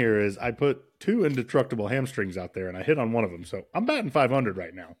seeing here is I put 2 indestructible hamstrings out there, and I hit on one of them. So I'm batting 500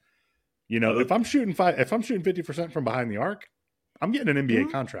 right now. If I'm shooting 50% from behind the arc, I'm getting an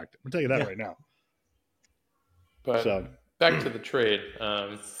NBA contract. I'll tell you that right now. But back to the trade,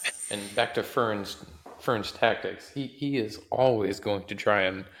 and back to Fern's tactics. He is always going to try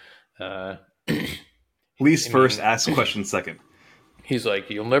and least first, ask question second. He's like,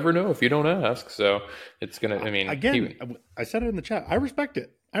 you'll never know if you don't ask. So it's going to, I said it in the chat. I respect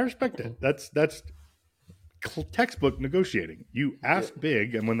it. That's textbook negotiating. You ask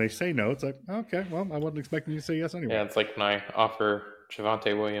big, and when they say no, it's like, okay, well, I wasn't expecting you to say yes anyway. Yeah, it's like when I offer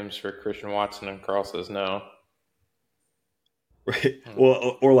Javonte Williams for Christian Watson and Carl says no. Right.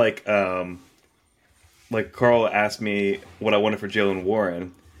 Well, or like, like Carl asked me what I wanted for Jalen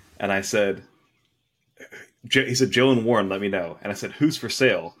Warren, and I said, he said, Jalen Warren, let me know. And I said, who's for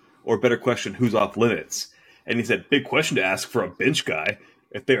sale? Or better question, who's off limits? And he said, big question to ask for a bench guy.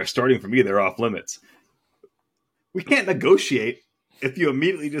 If they are starting for me, they're off limits. We can't negotiate if you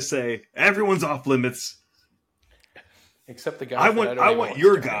immediately just say, everyone's off limits. Except the guy. I want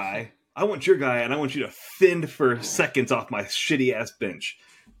your guy. I want your guy, and I want you to fend for seconds off my shitty-ass bench.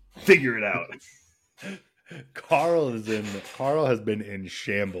 Figure it out. Carl has been in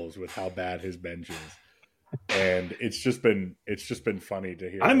shambles with how bad his bench is. And it's just been funny to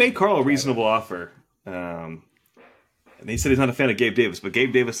hear. I made Carl a reasonable offer. And he said he's not a fan of Gabe Davis, but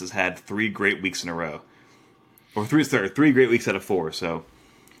Gabe Davis has had 3 great weeks in a row. Or 3 great weeks out of 4, so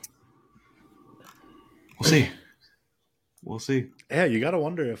we'll see. We'll see. Yeah, you gotta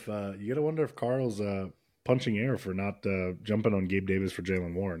wonder if Carl's punching air for not jumping on Gabe Davis for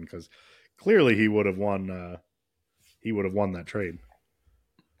Jalen Warren, because clearly he would have won that trade.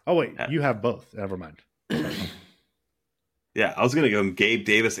 Oh wait, you have both. Never mind. Yeah, I was gonna go Gabe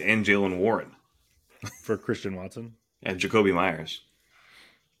Davis and Jalen Warren for Christian Watson and Jacoby Myers.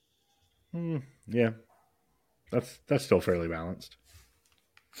 Yeah, that's still fairly balanced.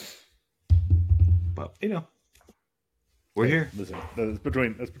 But we're here. Listen, that's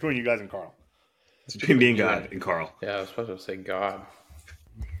between you guys and Carl. It's between me and God and Carl. Yeah, I was supposed to say God.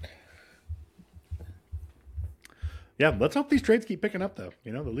 Yeah, let's hope these trades keep picking up, though.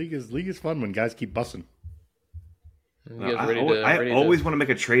 The league is fun when guys keep busting. I always want to make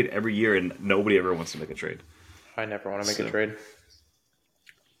a trade every year, and nobody ever wants to make a trade. I never want to make a trade.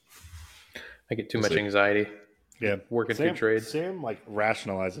 I get too much anxiety. Yeah, working through trades. Sam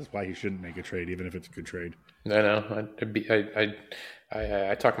rationalizes why he shouldn't make a trade, even if it's a good trade. I know.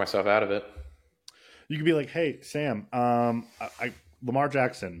 I talk myself out of it. You could be like, "Hey, Sam, Lamar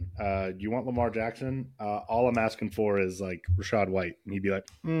Jackson. You want Lamar Jackson? All I'm asking for is Rachaad White." And he'd be like,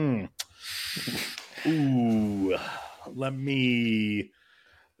 "Ooh, let me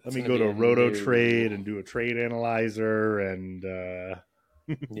go to Roto Trade and do a trade analyzer." And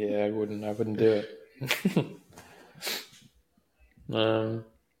yeah, I wouldn't do it. You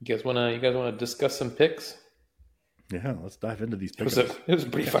guys want to discuss some picks? Yeah, let's dive into these picks. It was a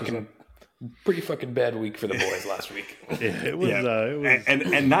pretty fucking bad week for the boys last week. It was.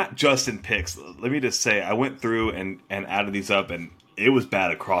 And not just in picks. Let me just say, I went through and added these up, and it was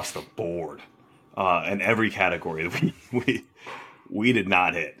bad across the board, in every category. We did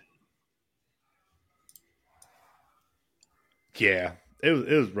not hit. Yeah, it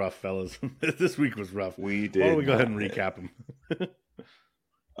was rough, fellas. This week was rough. We did. Why don't we go ahead and recap them?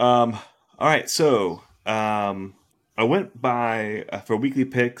 All right, so I went by for weekly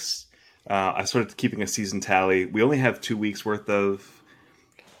picks. I started keeping a season tally. We only have 2 weeks worth of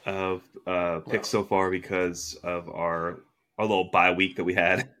picks so far because of our little bye week that we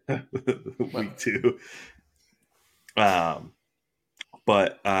had, week 2.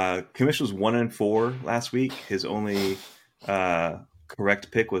 But Commish was 1-4 last week. His only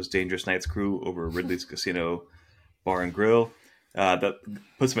correct pick was Dangerous Nights Crew over Ridley's Casino Bar and Grill. That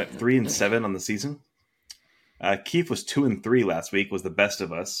puts him at 3-7 on the season. Kief was 2-3 last week, was the best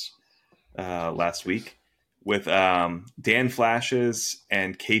of us last week, with Dan Flashes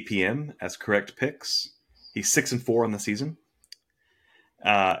and KPM as correct picks. He's 6-4 on the season.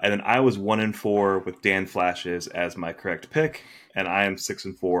 And then I was 1-4 with Dan Flashes as my correct pick, and I am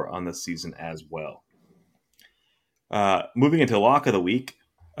 6-4 on the season as well. Moving into lock of the week,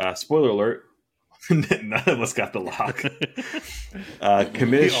 spoiler alert, none of us got the lock.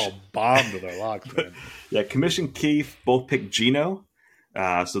 Commish, we all bombed with our locks, man. Yeah, Commish and Kief both picked Geno,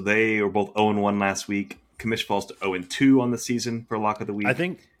 so they were both 0-1 last week. Commish falls to 0-2 on the season for lock of the week. I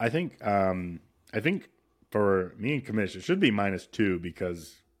think for me and Commish, it should be -2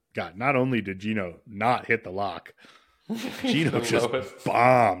 because God, not only did Geno not hit the lock, Geno just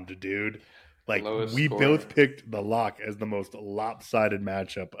bombed, dude. We both picked the lock as the most lopsided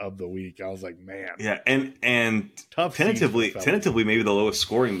matchup of the week. I was like, man. Yeah, and tough tentatively maybe the lowest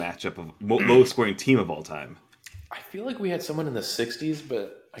scoring matchup of lowest scoring team of all time. I feel like we had someone in the 60s,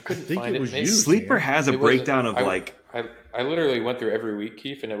 but I couldn't find it. Maybe Sleeper has a breakdown of I literally went through every week,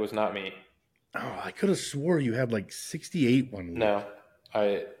 Kief, and it was not me. Oh, I could have swore you had 68 one week. No,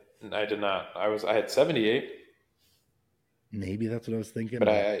 I did not. I had 78. Maybe that's what I was thinking. But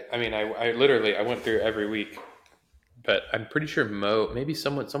I literally went through every week. But I'm pretty sure maybe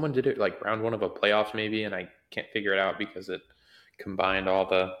someone did it round 1 of a playoffs maybe, and I can't figure it out because it combined all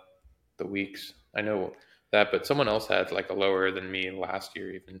the weeks. I know that, but someone else had a lower than me last year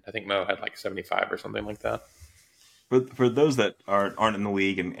even. I think Mo had 75 or something like that. for those that aren't in the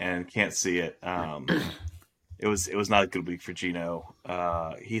league and can't see it, it was not a good week for Gino.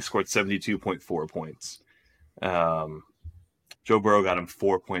 He scored 72.4 points. Joe Burrow got him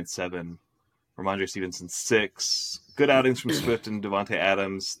 4.7. Ramondre Stevenson 6. Good outings from Swift and Devontae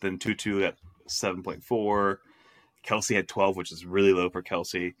Adams. Then Tutu at 7.4. Kelsey had 12, which is really low for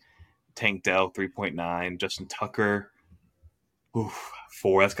Kelsey. Tank Dell 3.9. Justin Tucker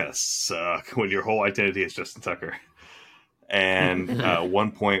 4. That's gotta suck when your whole identity is Justin Tucker. And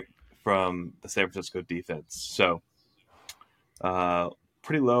 1 point from the San Francisco defense. So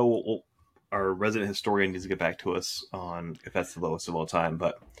pretty low. Our resident historian needs to get back to us on if that's the lowest of all time.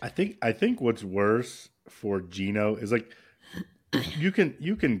 But I think what's worse for Gino is like you can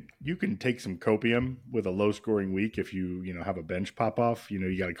take some copium with a low scoring week if you have a bench pop off.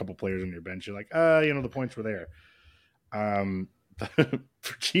 You got a couple players on your bench. You're like, the points were there.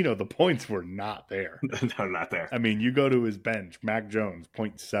 For Gino, the points were not there. No, not there. I mean, you go to his bench: Mac Jones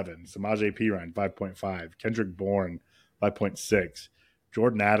 0.7, Samaje Perine 5.5, Kendrick Bourne 5.6.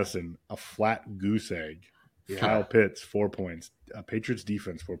 Jordan Addison, a flat goose egg. Kyle Pitts, 4 points. Patriots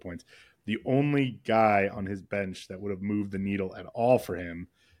defense, 4 points. The only guy on his bench that would have moved the needle at all for him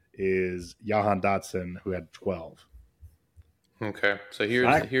is Jahan Dotson, who had 12. Okay, so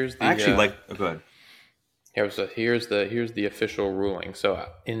here's the I actually go ahead. Here's the official ruling. So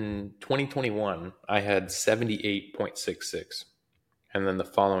in 2021, I had 78.66, and then the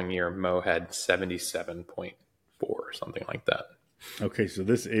following year, Mo had 77.4 or something like that. Okay, so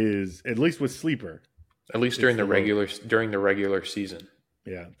this is at least with Sleeper. At least during the regular season.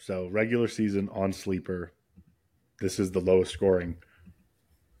 Yeah, so regular season on Sleeper, this is the lowest scoring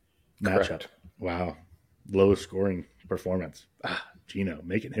matchup. Correct. Wow, lowest scoring performance. Gino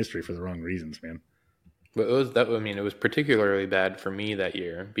making history for the wrong reasons, man. But it was particularly bad for me that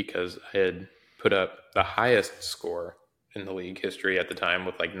year because I had put up the highest score in the league history at the time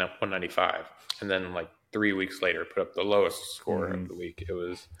with 195, and then 3 weeks later put up the lowest score of the week. It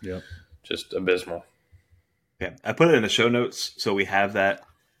was just abysmal. Yeah, I put it in the show notes so we have that,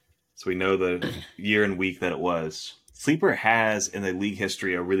 so we know the year and week that it was. Sleeper has in the league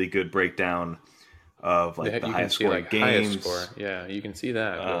history a really good breakdown of the highest scoring games. Highest score. Yeah, you can see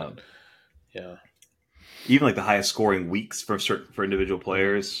that. Yeah, even the highest scoring weeks for individual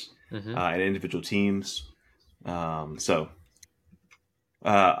players and individual teams. So what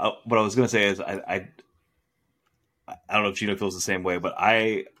I was going to say is I don't know if Gino feels the same way, but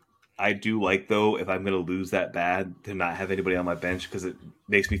I do though, if I'm going to lose that bad, to not have anybody on my bench because it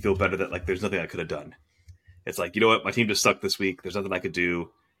makes me feel better that there's nothing I could have done. It's you know what, my team just sucked this week. There's nothing I could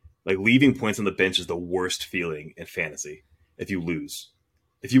do. Leaving points on the bench is the worst feeling in fantasy if you lose.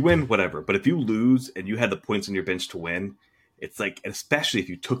 If you win, whatever. But if you lose and you had the points on your bench to win, it's especially if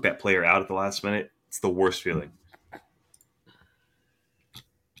you took that player out at the last minute, it's the worst feeling.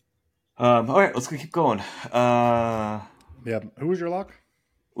 All right, let's keep going. Yeah, who was your lock?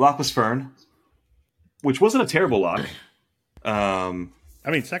 Lock was Fern, which wasn't a terrible lock.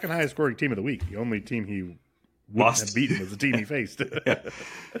 Second highest scoring team of the week. The only team he wouldn't have beaten was the team he faced.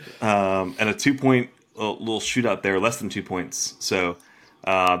 And a 2 point little shootout there, less than 2 points. So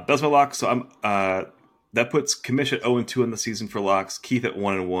that's my lock. So I'm that puts Commish at 0-2 in the season for locks, Kief at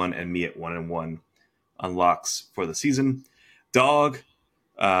 1-1, and me at 1-1 on locks for the season. Dog.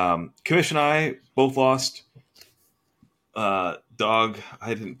 Commish and I both lost. Dog,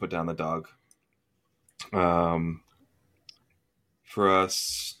 I didn't put down the dog. For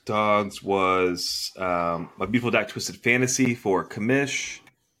us, dogs was my Beautiful Dark Twisted Fantasy for Commish.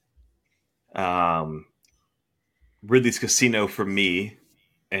 Ridley's Casino for me,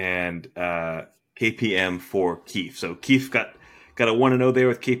 and KPM for Kief. So Kief got a 1-0 there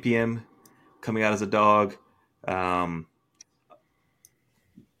with KPM coming out as a dog. Sam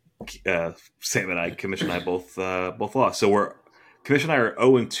and I, Commish and I both lost. So Commish and I are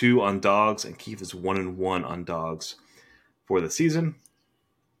 0-2 on dogs, and Kief is 1-1 on dogs for the season.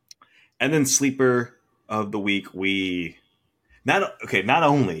 And then sleeper of the week, not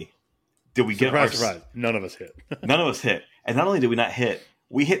only did we surprise, none of us hit. None of us hit. And not only did we not hit,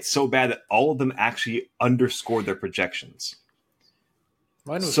 we hit so bad that all of them actually underscored their projections.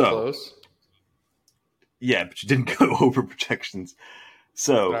 Mine was close. Yeah, but you didn't go over projections.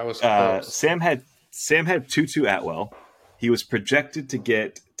 So Sam had Tutu Atwell. He was projected to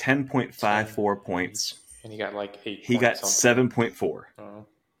get 10.54 points. And he got 8 He got 7.4.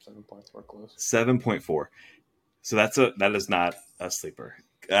 7 points were close. 7.4. So that is not a sleeper.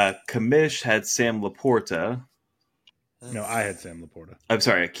 Commish had Sam Laporta. No, I had Sam Laporta. I'm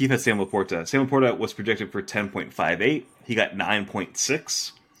sorry, Kief had Sam Laporta. Sam Laporta was projected for 10.58. He got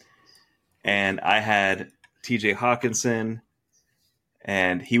 9.6. And I had TJ Hawkinson,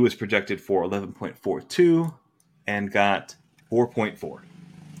 and he was projected for 11.42 and got 4.4.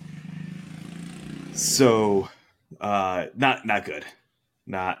 So, not good.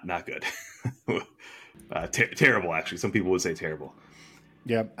 Not good. Terrible, actually. Some people would say terrible.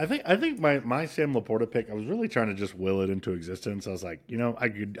 Yeah, I think my Sam Laporta pick, I was really trying to just will it into existence. I was like, I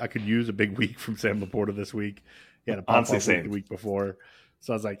could use a big week from Sam Laporta this week. He had a pop off week the week before.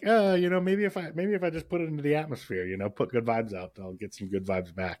 So I was like, maybe if I just put it into the atmosphere, put good vibes out, I'll get some good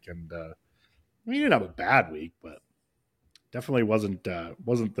vibes back. And he didn't have a bad week, but definitely wasn't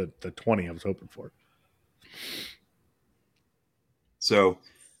the 20 I was hoping for. So,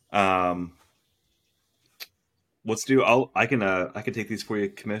 let's do. I can take these for you,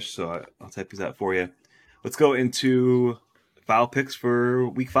 Commish. So I'll type these out for you. Let's go into file picks for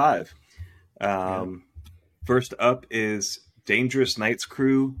week 5. First up is Dangerous Knights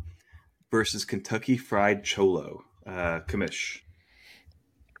Crew versus Kentucky Fried Cholo. Commish.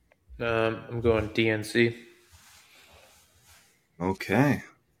 I'm going DNC. Okay.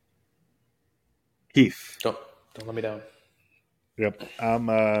 Kief. Don't let me down. Yep.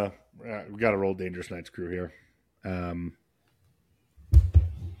 We got to roll Dangerous Knights Crew here.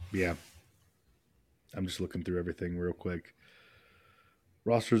 Yeah. I'm just looking through everything real quick.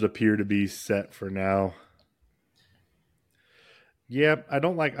 Rosters appear to be set for now. Yeah, I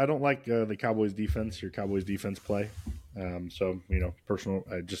don't like the Cowboys defense. Your Cowboys defense play. So personal.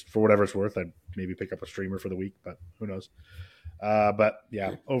 Just for whatever it's worth, I'd maybe pick up a streamer for the week, but who knows? But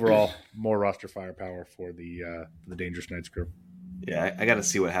yeah, overall, more roster firepower for the Dangerous Knights Crew. Yeah, I got to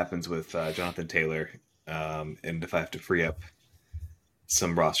see what happens with Jonathan Taylor, and if I have to free up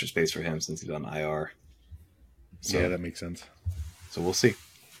some roster space for him since he's on IR. So, yeah, that makes sense. So we'll see.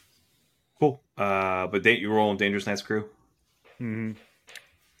 Cool. But you're rolling Dangerous Knights Crew? Mm-hmm.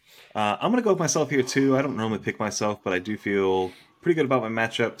 I'm going to go with myself here, too. I don't normally pick myself, but I do feel pretty good about my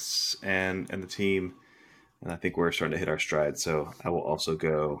matchups and the team. And I think we're starting to hit our stride. So I will also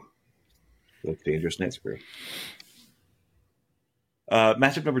go with Dangerous Knights Crew.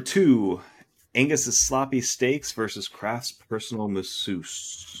 Matchup number 2, Angus's Sloppy Steaks versus Kraft's Personal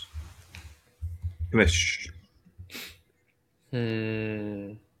Masseuse. Commish.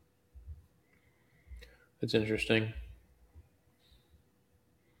 That's interesting.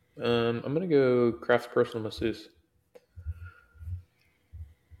 I'm going to go Kraft's Personal Masseuse.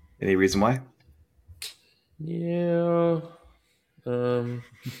 Any reason why? Yeah. I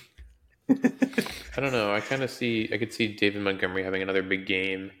don't know. I could see David Montgomery having another big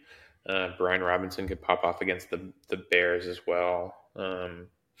game. Brian Robinson could pop off against the Bears as well. And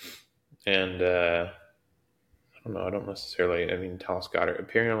I don't know. I don't necessarily. I mean, Dallas Goedert.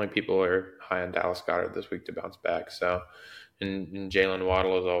 Apparently, people are high on Dallas Goedert this week to bounce back. So, and Jalen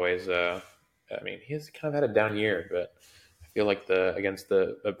Waddle is always. I mean, he's kind of had a down year, but I feel like against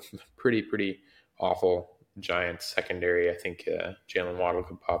the pretty awful Giants secondary, I think Jalen Waddle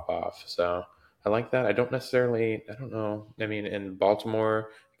could pop off. So I like that. I don't know. I mean, in Baltimore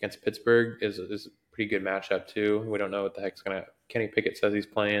against Pittsburgh is a pretty good matchup too. We don't know what the heck's Kenny Pickett says he's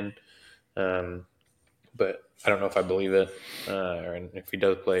playing. But I don't know if I believe it. And if he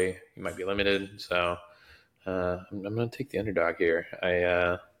does play, he might be limited. So I'm going to take the underdog here.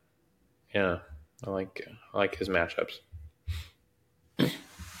 I like his matchups.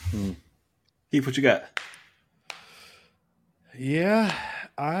 Keith, what you got? Yeah,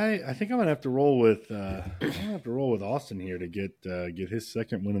 I think I'm gonna have to roll with Austin here to get his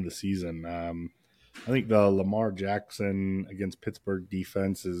second win of the season. I think the Lamar Jackson against Pittsburgh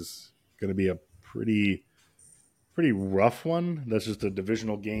defense is going to be a pretty rough one. That's just a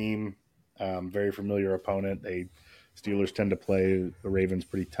divisional game, very familiar opponent. Steelers tend to play the Ravens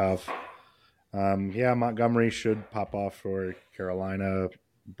pretty tough. Montgomery should pop off for Carolina.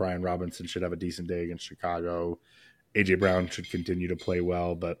 Brian Robinson should have a decent day against Chicago. A.J. Brown should continue to play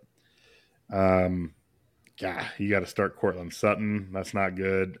well, but you got to start Cortland Sutton. That's not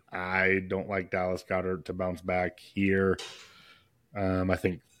good. I don't like Dallas Goedert to bounce back here. I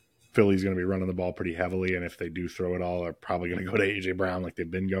think Philly's going to be running the ball pretty heavily, and if they do throw it all, they're probably going to go to A.J. Brown like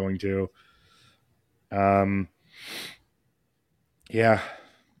they've been going to. Austin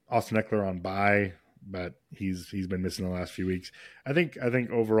Eckler on bye, but he's been missing the last few weeks. I think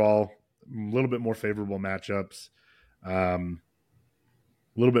overall a little bit more favorable matchups. A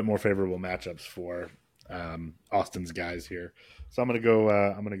little bit more favorable matchups for Austin's guys here. So I'm gonna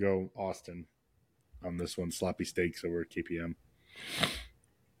go Austin on this one. Sloppy steaks over KPM.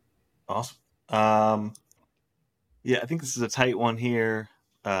 Awesome. I think this is a tight one here.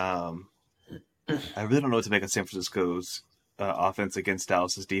 I really don't know what to make of San Francisco's offense against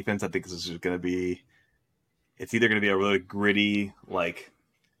Dallas's defense. I think this is going to be it's either going to be a really gritty, like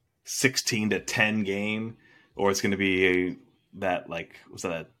 16-10 game, or it's going to be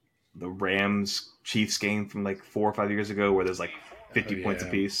the Rams Chiefs game from like 4 or 5 years ago where there's like 50 points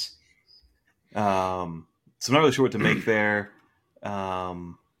apiece. So I'm not really sure what to make there.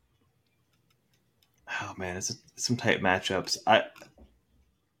 Oh man, it's some tight matchups. I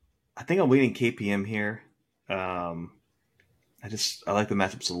think I'm leaning KPM here. I like the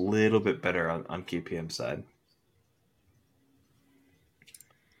matchups a little bit better on KPM side.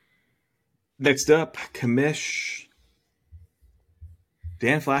 Next up, Commish.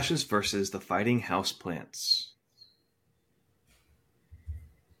 Dan Flashes versus the Fighting Houseplants.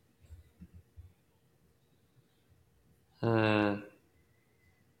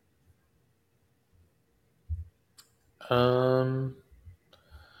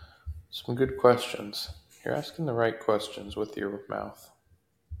 Some good questions. You're asking the right questions with your mouth.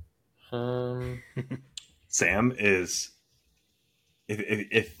 Sam is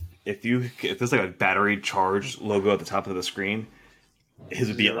if there's like a battery charged logo at the top of the screen, his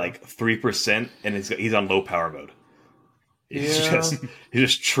would be at like 3%, and he's on low power mode. He's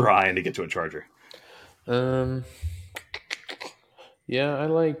just trying to get to a charger. Yeah, I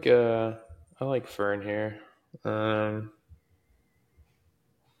like Fern here. I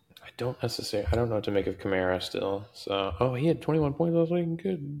don't know what to make of Kamara still. So, he had 21 points last week.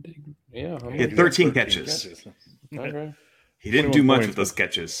 Good. Yeah. He had 13 catches. Okay. He didn't do much with those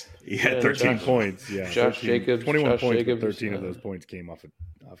catches. He had 13 points. Yeah, Josh Jacobs. 21 Josh points. Jacobs, 13 of those points came off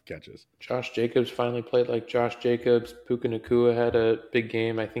catches. Josh Jacobs finally played like Josh Jacobs. Puka Nacua had a big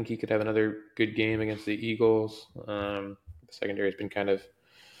game. I think he could have another good game against the Eagles. The secondary has been kind of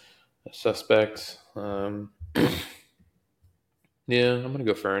a suspect. Yeah, I'm going to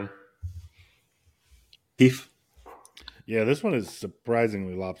go Fern. Kief. Yeah, this one is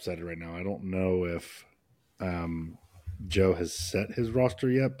surprisingly lopsided right now. I don't know if Joe has set his roster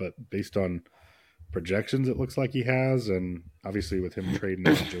yet, but based on projections, it looks like he has. And obviously with him trading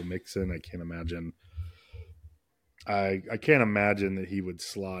out Joe Mixon, I can't imagine that he would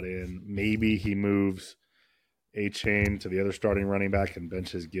slot in. Maybe he moves A-Chain to the other starting running back and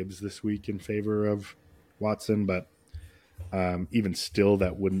benches Gibbs this week in favor of Watson. But even still,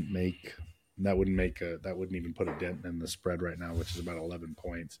 that wouldn't even put a dent in the spread right now, which is about 11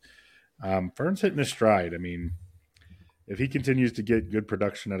 points. Fern's hitting his stride. I mean, if he continues to get good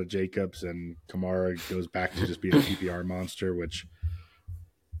production out of Jacobs and Kamara goes back to just being a PPR monster, which,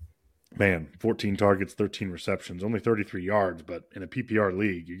 man, 14 targets, 13 receptions, only 33 yards, but in a PPR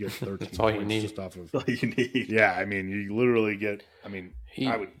league, you get 13 That's all points you need. just off of. All you need. Yeah, I mean, you literally get. I mean,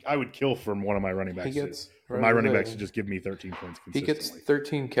 I would kill from one of my running backs. Running backs to just give me 13 points consistently. He gets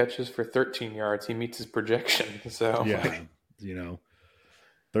 13 catches for 13 yards. He meets his projection. So yeah,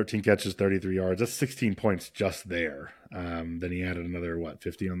 13 catches, 33 yards. That's 16 points just there. Then he added another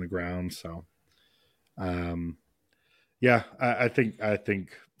 50 on the ground. So, yeah, I think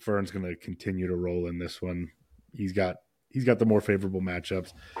Fern's going to continue to roll in this one. He's got the more favorable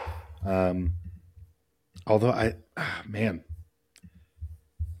matchups. Although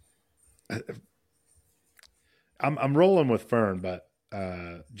I'm rolling with Fern, but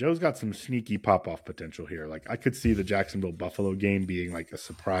Joe's got some sneaky pop-off potential here. Like, I could see the Jacksonville Buffalo game being like a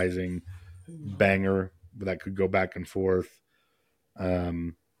surprising banger that could go back and forth.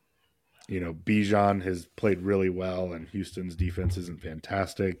 Bijan has played really well, and Houston's defense isn't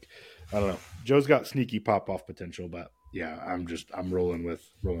fantastic. I don't know. Joe's got sneaky pop-off potential, but yeah, I'm rolling with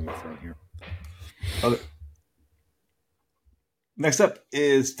Fern here. Next up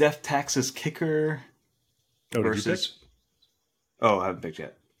is Def Tax's kicker versus. Oh, I haven't picked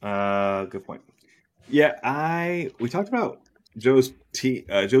yet. Good point. Yeah, we talked about Joe's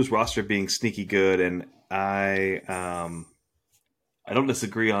roster being sneaky good, and I don't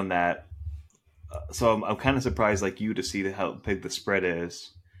disagree on that. So I'm kind of surprised, like you, to see how big the spread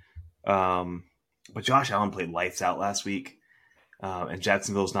is. But Josh Allen played lights out last week, and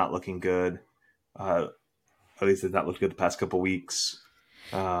Jacksonville's not looking good. At least it's not looked good the past couple weeks.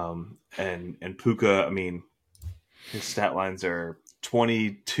 And Puka, I mean, his stat lines are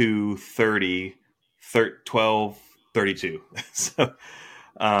 22, 30, 12, 32. So,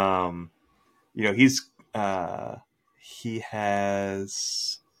 he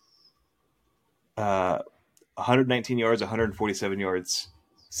has 119 yards, 147 yards,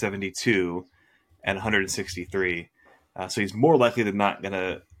 72, and 163. So he's more likely than not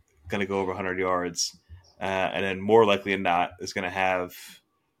gonna go over 100 yards, and then more likely than not is gonna have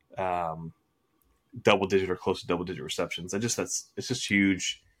double digit or close to double digit receptions. It's just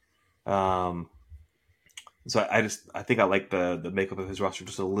huge. So I think I like the makeup of his roster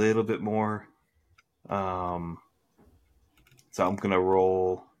just a little bit more. So I'm gonna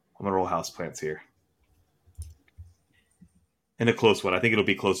roll houseplants here. In a close one. I think it'll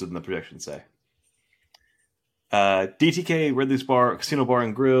be closer than the projections say. DTK, Ridley's Bar, Casino Bar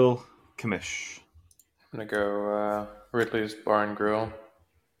and Grill, Commish. I'm gonna go Ridley's Bar and Grill.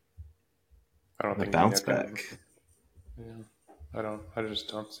 I don't think bounce Gino back. Yeah, I just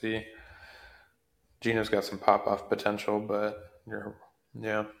don't see. Gino's got some pop off potential, but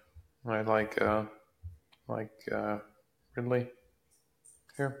I like Ridley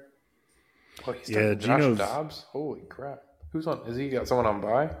here. Oh, he's Yeah, Josh Gino's- Dobbs. Holy crap! Who's on? Is he got someone on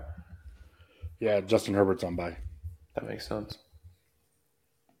bye? Yeah, Justin Herbert's on bye. That makes sense.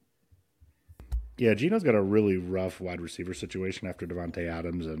 Yeah, Gino's got a really rough wide receiver situation after Devontae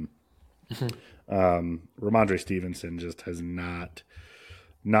Adams, and Ramondre Stevenson just has not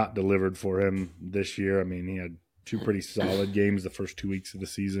delivered for him this year. I mean, he had two pretty solid games the first 2 weeks of the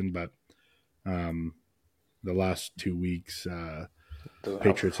season, but the last 2 weeks,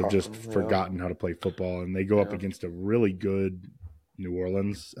 Patriots have just forgotten how to play football, and they go up against a really good New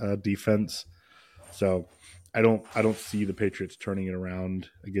Orleans defense. So I don't see the Patriots turning it around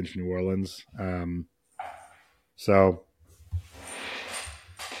against New Orleans.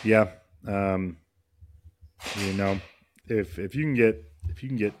 If you can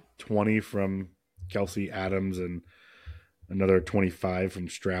get 20 from Kelsey, Adams, and another 25 from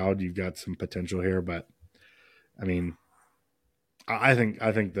Stroud, you've got some potential here. But I mean, I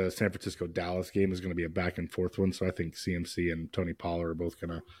think the San Francisco Dallas game is going to be a back and forth one. So I think CMC and Tony Pollard are both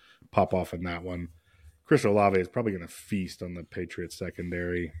going to pop off in that one. Chris Olave is probably going to feast on the Patriots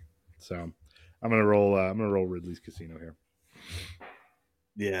secondary. So I'm going to roll Ridley's Casino here.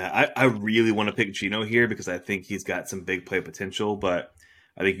 Yeah, I really want to pick Gino here because I think he's got some big play potential, but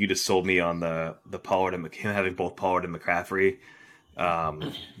I think you just sold me on the Pollard and him having both Pollard and McCaffrey.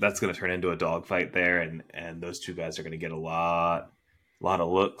 That's going to turn into a dogfight there, and those two guys are going to get a lot of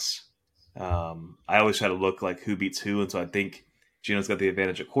looks. I always try to look like who beats who, and so I think Gino's got the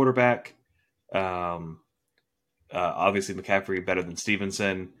advantage at quarterback. Obviously, McCaffrey better than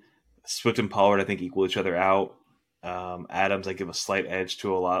Stevenson. Swift and Pollard, I think, equal each other out. Adams, I give a slight edge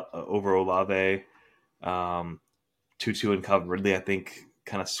to over Olave. 2-2 and Calvin Ridley, I think,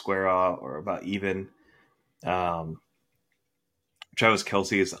 kind of square off or about even. Travis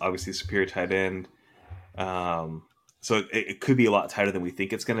Kelce is obviously superior tight end. So it could be a lot tighter than we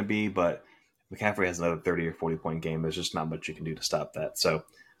think it's going to be, but McCaffrey has another 30 or 40 point game. There's just not much you can do to stop that. So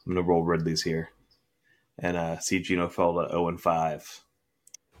I'm going to roll Ridley's here and see Gino fall to 0-5.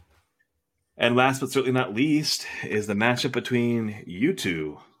 And last but certainly not least is the matchup between you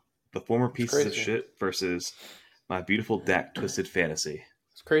two, the former pieces of shit versus my beautiful Dak Twisted Fantasy.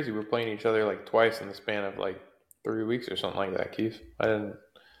 It's crazy. We're playing each other like twice in the span of like 3 weeks or something like that, Kief. I didn't.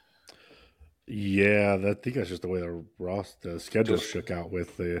 Yeah, I think that's just the way the schedule shook out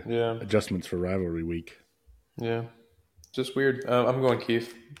with the adjustments for rivalry week. Yeah, just weird. I'm going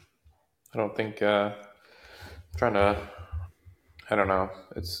Kief. I don't think trying to. I don't know.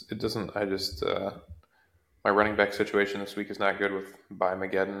 It doesn't. I just my running back situation this week is not good with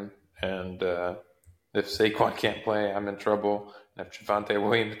Mageddon, and if Saquon can't play, I'm in trouble. And if Javonte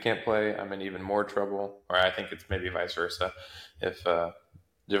Williams can't play, I'm in even more trouble. Or I think it's maybe vice versa. If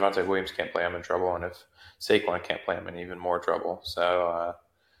Javonte Williams can't play, I'm in trouble, and if Saquon can't play, I'm in even more trouble. So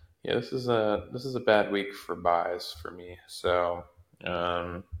this is a bad week for buys for me. So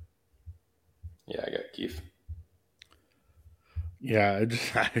I got Kief. Yeah,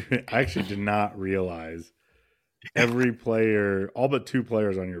 I actually did not realize every player, all but 2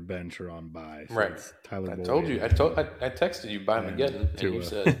 players on your bench are on bye. So right. Tyler I Boyd told you. I texted you Mageddon, and you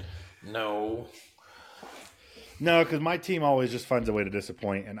said no. No, because my team always just finds a way to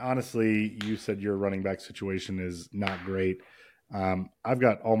disappoint. And honestly, you said your running back situation is not great. I've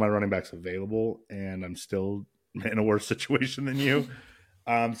got all my running backs available, and I'm still in a worse situation than you.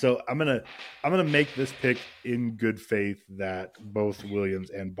 So I'm gonna make this pick in good faith that both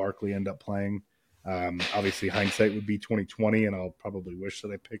Williams and Barkley end up playing. Obviously, hindsight would be 2020, and I'll probably wish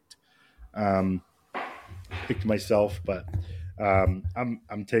that I picked myself. But I'm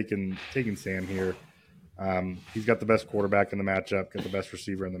taking Sam here. He's got the best quarterback in the matchup, got the best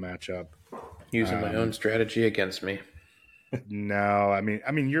receiver in the matchup. Using my own strategy against me. No, I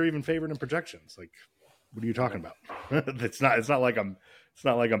mean, you're even favored in projections. Like, what are you talking about? It's not like I'm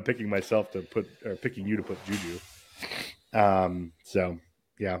picking myself to put or picking you to put Juju. So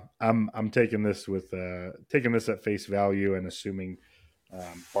yeah, I'm taking this at face value and assuming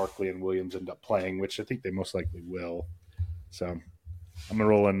Barkley and Williams end up playing, which I think they most likely will. So I'm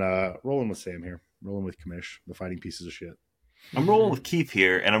gonna rolling with Sam here, rolling with Commish, the fighting pieces of shit. I'm rolling with Kief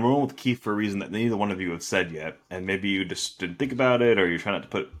here, and I'm rolling with Kief for a reason that neither one of you have said yet, and maybe you just didn't think about it, or you're trying not to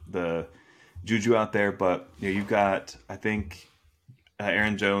put the juju out there. But you've got, I think,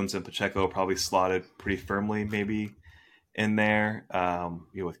 Aaron Jones and Pacheco probably slotted pretty firmly, maybe in there.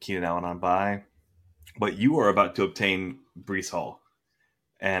 With Keenan Allen on bye, but you are about to obtain Breece Hall,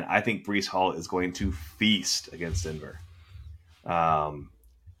 and I think Breece Hall is going to feast against Denver.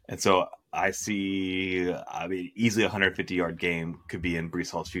 And so I see, easily 150-yard game could be in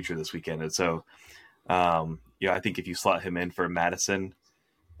Breece Hall's future this weekend. And so, I think if you slot him in for Madison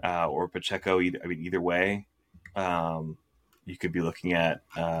or Pacheco, either way, you could be looking at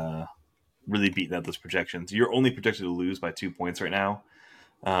really beating out those projections. You're only projected to lose by 2 points right now.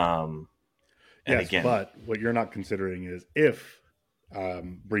 But what you're not considering is if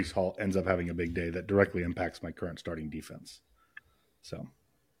Breece Hall ends up having a big day, that directly impacts my current starting defense. So.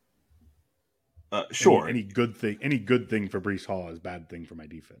 Sure. Any good thing for Breece Hall is bad thing for my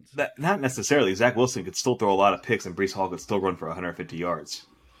defense. Not necessarily. Zach Wilson could still throw a lot of picks, and Breece Hall could still run for 150 yards.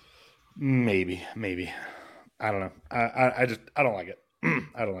 Maybe. I don't know. I don't like it.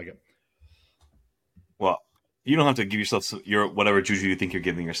 I don't like it. Well, you don't have to give yourself your whatever juju you think you're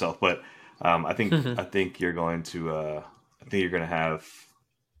giving yourself, but I think you're going to. I think you're going to have.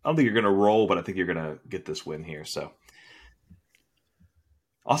 I don't think you're going to roll, but I think you're going to get this win here. So.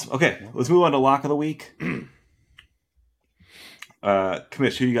 Awesome. Okay, let's move on to lock of the week.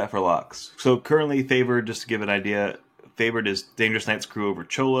 Commish, who you got for locks? So currently favored, just to give an idea, favored is Dangerous Knight's Crew over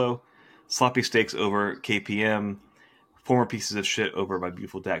Cholo, Sloppy Steaks over KPM, Former Pieces of Shit over My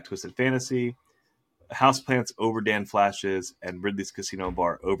Beautiful Dak Twisted Fantasy, Houseplants over Dan Flashes, and Ridley's Casino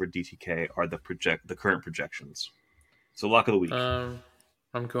Bar over DTK are the current projections. So lock of the week. I'm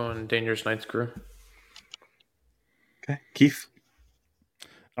going Dangerous Knight's Crew. Okay, Kief.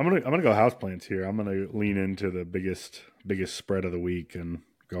 I'm gonna go houseplants here. I'm gonna lean into the biggest spread of the week and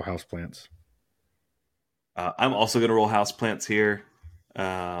go houseplants. I'm also gonna roll houseplants here.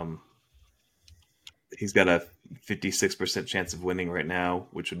 He's got a 56% chance of winning right now,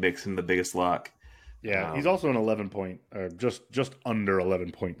 which would make him the biggest lock. Yeah, he's also an 11 point, or just under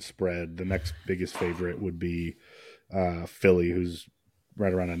 11 point spread. The next biggest favorite would be Philly, who's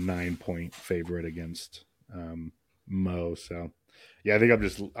right around a 9 point favorite against Mo. So. Yeah, I think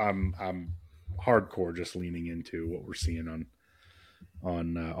I'm hardcore just leaning into what we're seeing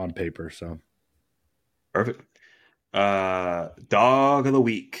on paper. So perfect. Dog of the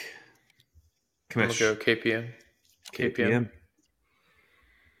week. Commish. We'll go KPM.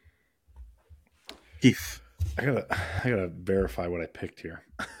 Kief. I gotta verify what I picked here.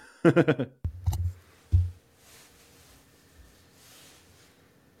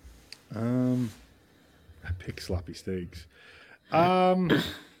 I picked sloppy steaks. I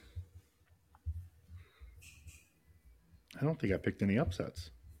don't think I picked any upsets.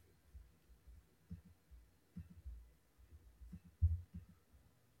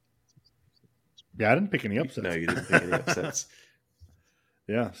 Yeah, I didn't pick any upsets. No, you didn't pick any upsets.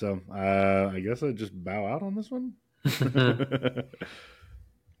 Yeah, so I guess I just bow out on this one.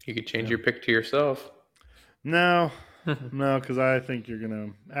 You could change your pick to yourself. No, because I think you're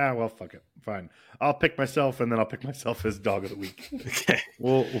gonna. Well, fuck it. Fine, I'll pick myself, and then I'll pick myself as dog of the week. Okay,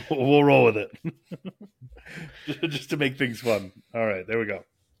 we'll roll with it, just to make things fun. All right, there we go.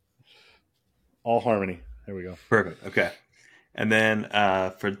 All harmony. There we go. Perfect. Okay, and then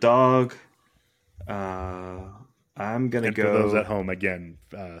for dog, I'm gonna go. For those at home, again,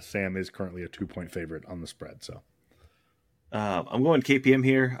 Sam is currently a 2 point favorite on the spread. So I'm going KPM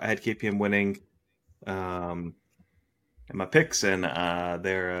here. I had KPM winning. In my picks, and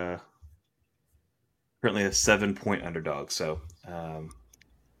they're currently a 7 point underdog, so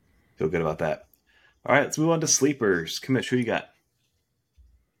feel good about that. All right, let's move on to sleepers. Commish, who you got?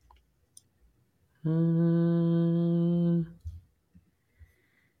 I'm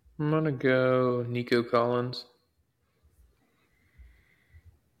gonna go Nico Collins.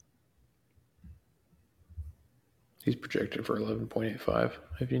 He's projected for 11.85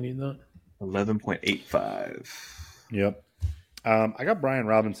 if you need that. 11.85. Yep. I got Brian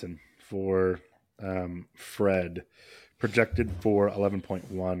Robinson for Fred, projected for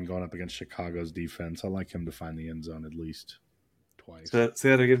 11.1 going up against Chicago's defense. I like him to find the end zone at least twice. Say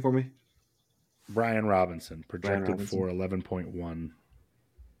that again for me. Brian Robinson, projected for 11.1.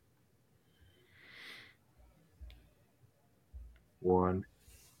 One.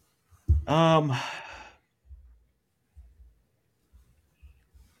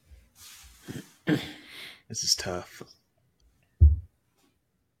 This is tough.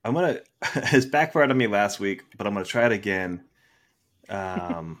 I'm gonna. It's backfired on me last week, but I'm gonna try it again.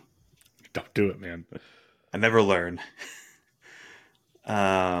 Don't do it, man. I never learn. But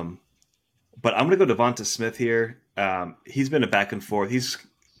I'm going to go Devonta Smith here. He's been a back and forth. He's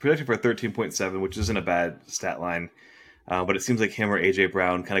projected for 13.7, which isn't a bad stat line. But it seems like him or A.J.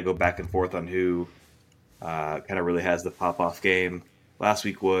 Brown kind of go back and forth on who kind of really has the pop-off game. Last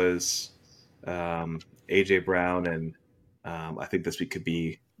week was A.J. Brown, and I think this week could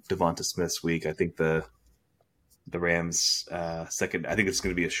be Devonta Smith's week. I think the Rams second. I think it's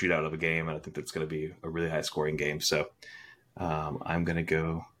going to be a shootout of a game, and I think it's going to be a really high-scoring game. So I'm going to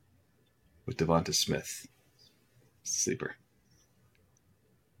go with Devonta Smith. Sleeper.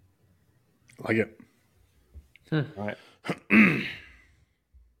 Like it. All right.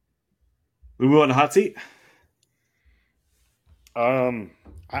 We move on to hot seat. I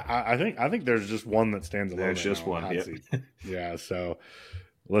think there's just one that stands alone. There's just one. Yep. Yeah. So,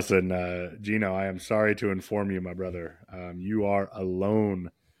 listen, Gino, I am sorry to inform you, my brother. You are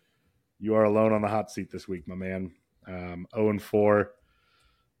alone. You are alone on the hot seat this week, my man. 0-4.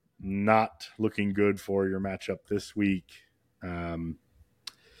 Not looking good for your matchup this week.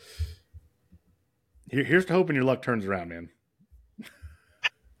 Here's to hoping your luck turns around, man.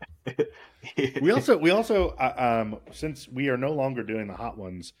 We also since we are no longer doing the hot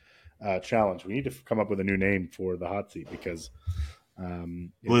ones challenge, we need to come up with a new name for the hot seat because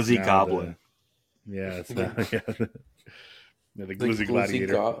Glizzy Goblin. It's now, the Glizzy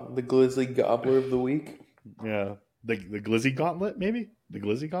Gladiator, the Glizzy Gobbler of the week. Yeah, the Glizzy Gauntlet, maybe the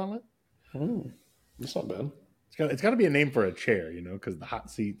Glizzy Gauntlet. That's not bad. It's got to be a name for a chair, because the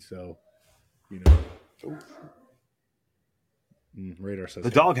hot seat. So, Radar says the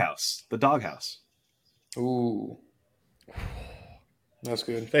doghouse. The doghouse. Ooh, that's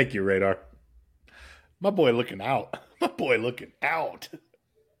good. Thank you, Radar. My boy looking out.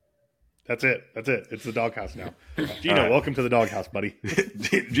 That's it. It's the doghouse now. Gino, welcome to the doghouse, buddy.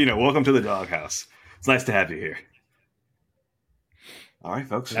 Gino, welcome to the doghouse. It's nice to have you here. All right,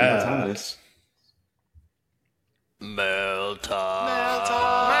 folks. What time it is? Mail time.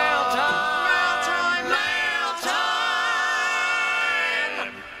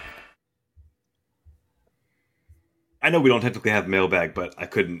 I know we don't technically have mailbag, but I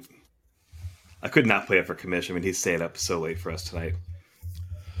could not play it for Commish. I mean, he's staying up so late for us tonight.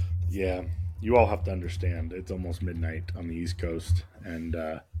 Yeah, you all have to understand. It's almost midnight on the East Coast, and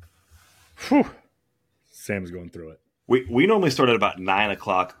Sam's going through it. We normally start at about 9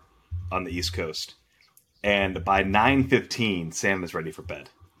 o'clock on the East Coast, and by 9:15, Sam is ready for bed.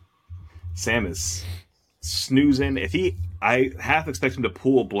 Sam is snoozing. I half expect him to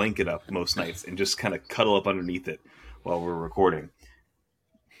pull a blanket up most nights and just kind of cuddle up underneath it while we're recording.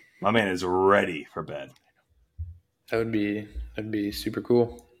 My man is ready for bed. That'd be super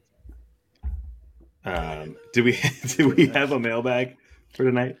cool. Do we have a mailbag for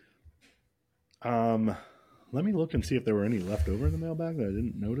tonight? Let me look and see if there were any left over in the mailbag that I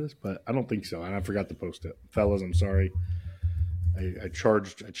didn't notice, but I don't think so, and I forgot to post it. Fellas, I'm sorry. I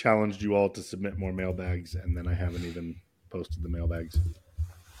challenged you all to submit more mailbags, and then I haven't even posted the mailbags.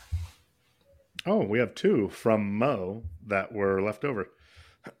 Oh, we have 2 from Mo that were left over.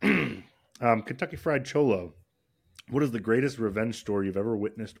 Kentucky Fried Cholo. What is the greatest revenge story you've ever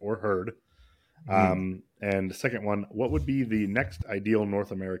witnessed or heard? And the second one, what would be the next ideal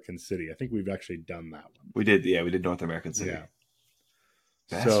North American city? I think we've actually done that one. We did North American city.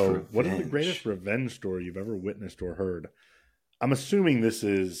 Yeah. So, what is the greatest revenge story you've ever witnessed or heard? I'm assuming this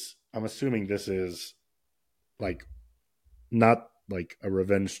is like not like a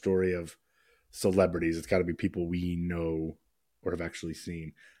revenge story of celebrities. It's got to be people we know or have actually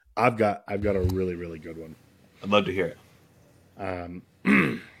seen. I've got a really, really good one. I'd love to hear it.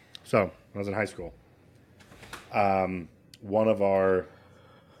 So when I was in high school, one of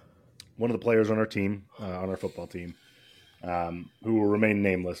the players on our team, on our football team, who will remain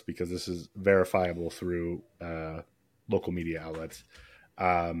nameless because this is verifiable through local media outlets.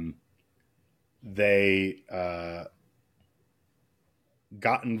 They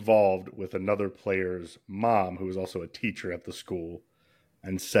got involved with another player's mom, who was also a teacher at the school,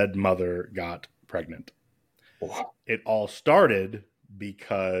 and said mother got pregnant. It all started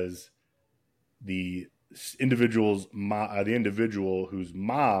because the individual whose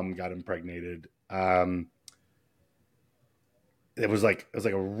mom got impregnated, it was like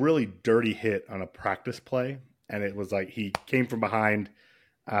a really dirty hit on a practice play, and it was like he came from behind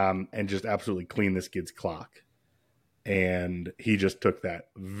and just absolutely cleaned this kid's clock. And he just took that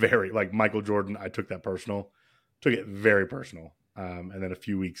very, like Michael Jordan, I took that personal, took it very personal. And then a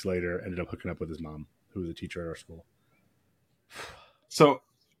few weeks later, ended up hooking up with his mom, who was a teacher at our school. So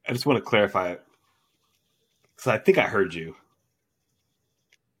I just want to clarify, because I think I heard you.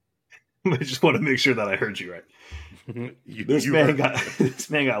 I just want to make sure that I heard you right. This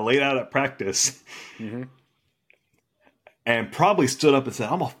man got laid out at practice, and probably stood up and said,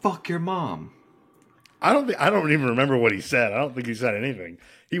 "I'm gonna fuck your mom." I don't even remember what he said. I don't think he said anything.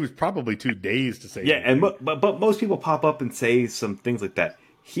 He was probably too dazed to say. Yeah, anything. but most people pop up and say some things like that.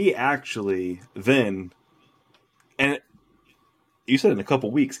 He actually then, and you said in a couple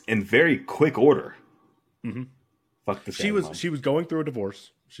weeks, in very quick order. Fuck this. She was going through a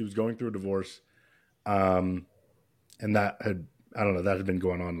divorce. And that had been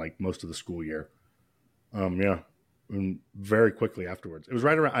going on like most of the school year. And very quickly afterwards. It was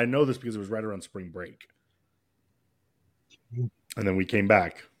right around. I know this because it was right around spring break. And then we came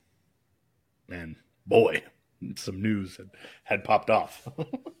back, and boy, some news had popped off.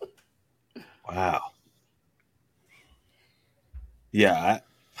 Wow. Yeah.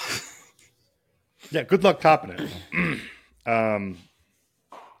 Yeah. Good luck topping it.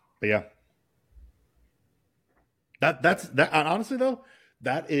 But yeah, that's honestly though,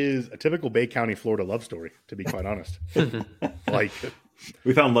 that is a typical Bay County, Florida love story. To be quite honest, like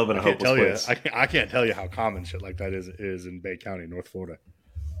we found love in a hopeless place. I can't tell you how common shit like that is in Bay County, North Florida.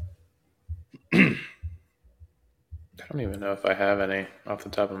 I don't even know if I have any off the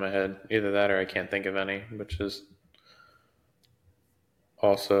top of my head. Either that or I can't think of any, which is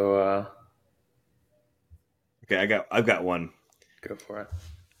also okay. I've got one. Go for it.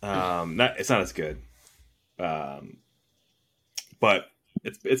 It's not as good, but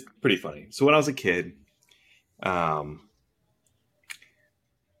it's pretty funny. So when I was a kid, my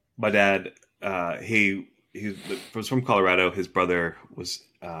dad he was from Colorado. His brother was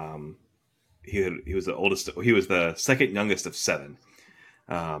he was the oldest. He was the second youngest of 7,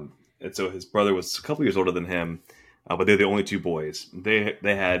 and so his brother was a couple years older than him, but they're the only 2 boys. They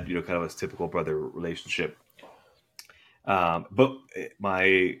had kind of a typical brother relationship. But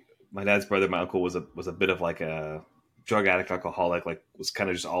my dad's brother, my uncle, was a bit of like a drug addict, alcoholic, like was kind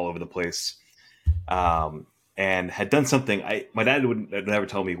of just all over the place, and had done something. My dad would never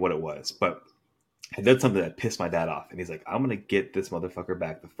tell me what it was, but had done something that pissed my dad off, and he's like, "I'm gonna get this motherfucker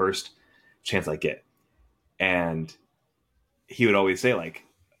back the first chance I get." And he would always say, like,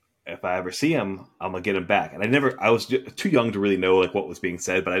 if I ever see him, I'm gonna get him back. And I was too young to really know like what was being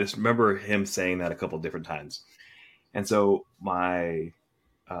said, but I just remember him saying that a couple of different times. And so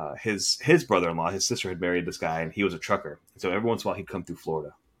his brother-in-law, his sister had married this guy, and he was a trucker. So every once in a while he'd come through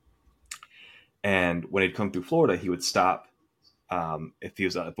Florida. And when he'd come through Florida, he would stop. If he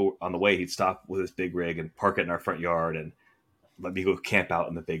was on the way, he'd stop with his big rig and park it in our front yard and let me go camp out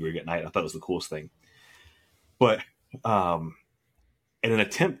in the big rig at night. I thought it was the coolest thing. But in an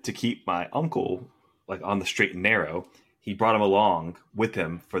attempt to keep my uncle like on the straight and narrow, he brought him along with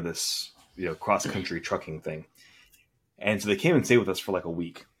him for this cross-country trucking thing. And so they came and stayed with us for like a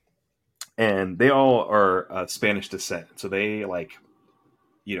week. And they all are Spanish descent. So they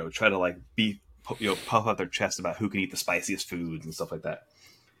try to puff out their chest about who can eat the spiciest foods and stuff like that.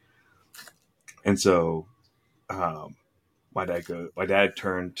 And so my dad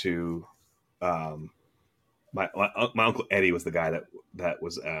turned to my Uncle Eddie was the guy that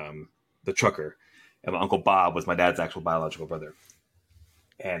was the trucker. And my Uncle Bob was my dad's actual biological brother.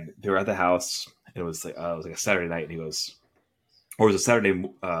 And they were at the house. And it was like a Saturday night, and he goes, or it was a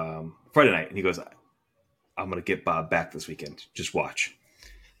Friday night, and he goes, "I'm gonna get Bob back this weekend. Just watch."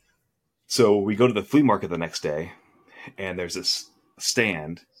 So we go to the flea market the next day, and there's this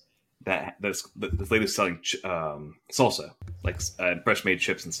stand this lady's selling salsa, like fresh made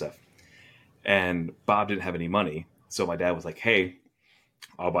chips and stuff. And Bob didn't have any money, so my dad was like, "Hey,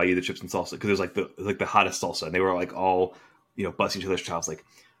 I'll buy you the chips and salsa," because it was the hottest salsa, and they were like all busting each other's chops, like,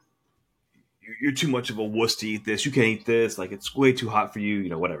 "You're too much of a wuss to eat this. You can't eat this. Like, it's way too hot for you,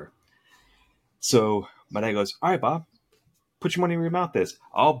 whatever." So my dad goes, "All right, Bob, put your money where your mouth is.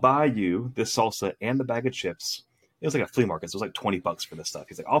 I'll buy you this salsa and the bag of chips." It was like a flea market. So it was like $20 for this stuff.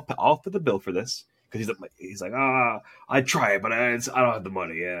 He's like, I'll put the bill for this. Because he's like, I'd try it, but I don't have the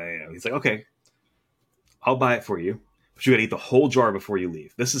money. Yeah. He's like, "Okay, I'll buy it for you. But you got to eat the whole jar before you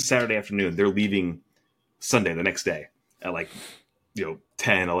leave." This is Saturday afternoon. They're leaving Sunday, the next day, at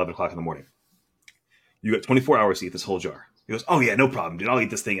 10, 11 o'clock in the morning. "You got 24 hours to eat this whole jar." He goes, "Oh yeah, no problem, dude. I'll eat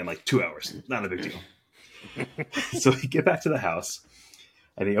this thing in 2 hours. Not a big deal." So we get back to the house,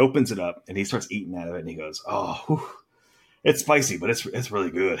 and he opens it up, and he starts eating out of it, and he goes, "Oh, whew, it's spicy, but it's really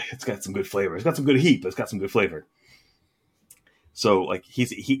good. It's got some good flavor. It's got some good heat, but it's got some good flavor." So he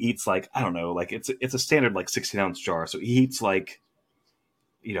eats I don't know, it's a standard 16-ounce jar. So he eats I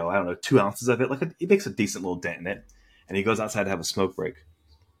don't know, 2 ounces of it. He makes a decent little dent in it, and he goes outside to have a smoke break.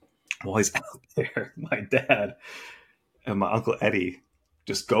 While he's out there, my dad and my Uncle Eddie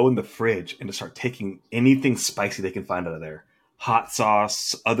just go in the fridge and just start taking anything spicy they can find out of there. Hot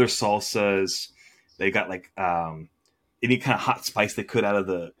sauce, other salsas. They got like any kind of hot spice they could out of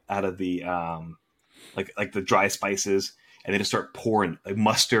the like the dry spices, and they just start pouring like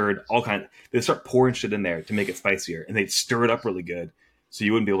mustard, all kind. They start pouring shit in there to make it spicier, and they'd stir it up really good, so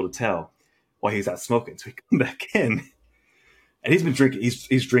you wouldn't be able to tell while he's out smoking. So he come back in, and he's been drinking.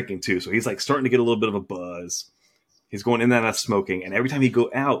 He's drinking too, so he's like starting to get a little bit of a buzz. He's going in and out smoking, and every time he'd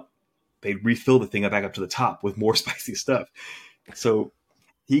go out, they'd refill the thing back up to the top with more spicy stuff. So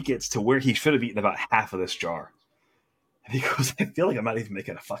he gets to where he should have eaten about half of this jar. And he goes, I feel like I'm not even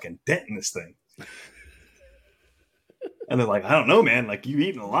making a fucking dent in this thing. And they're like, I don't know, man. Like, you've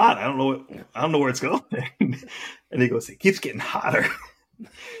eaten a lot. I don't know where it's going. And he goes, it keeps getting hotter.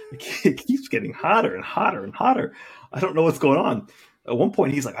 It keeps getting hotter and hotter and hotter. I don't know what's going on. At one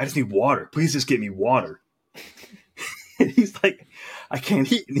point, he's like, I just need water. Please just get me water. And he's like, I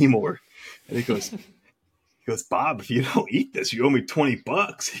can't eat anymore. And he goes, Bob, if you don't eat this, you owe me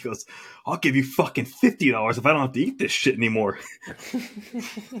 $20. He goes, I'll give you fucking $50 if I don't have to eat this shit anymore.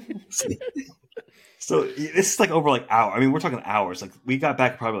 So this is like over like hour. I mean, we're talking hours. Like we got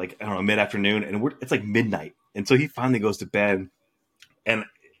back probably like, I don't know, mid-afternoon, and it's like midnight. And so he finally goes to bed, and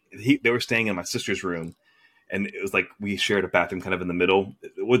they were staying in my sister's room, and it was like we shared a bathroom kind of in the middle.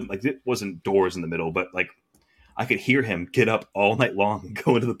 It wasn't doors in the middle, but like I could hear him get up all night long and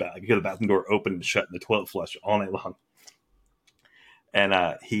go into the bathroom, get the bathroom door open and shut, and the toilet flush all night long. And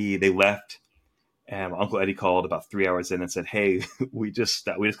they left, and my Uncle Eddie called about 3 hours in and said, "Hey, we just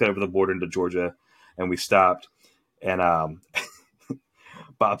got over the border into Georgia, and we stopped, and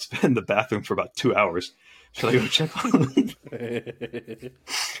Bob's been in the bathroom for about 2 hours. Should I go check on him?"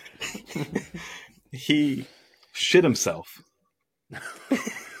 He shit himself.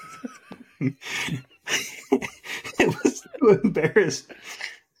 It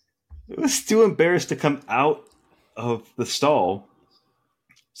was too embarrassed to come out of the stall.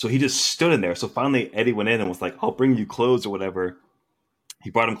 So he just stood in there. So finally Eddie went in and was like, I'll bring you clothes or whatever.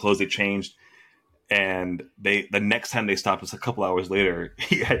 He brought him clothes, they changed. And the next time they stopped was a couple hours later.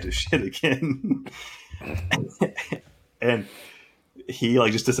 He had to shit again. And he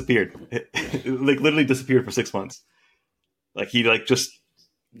like just disappeared. Like literally disappeared for 6 months. Like he like just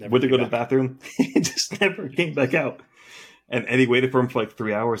went to go to the bathroom. He just never came back out. And Eddie waited for him for like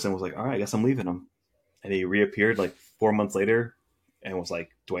 3 hours and was like, all right, I guess I'm leaving him. And he reappeared like 4 months later and was like,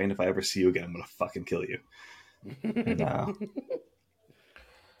 Dwayne, if I ever see you again, I'm going to fucking kill you. And,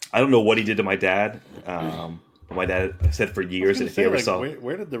 I don't know what he did to my dad. But my dad said for years that if he ever saw,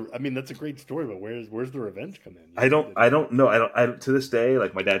 where did I mean, that's a great story, but where's the revenge come in? I don't know. I to this day,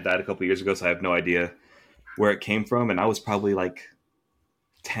 like my dad died a couple of years ago, so I have no idea where it came from. And I was probably like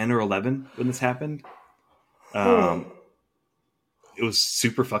 10 or 11 when this happened. It was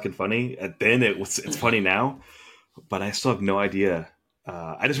super fucking funny. And then it's funny now, but I still have no idea.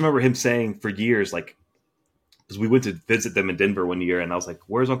 I just remember him saying for years, like, because we went to visit them in Denver one year, and I was like,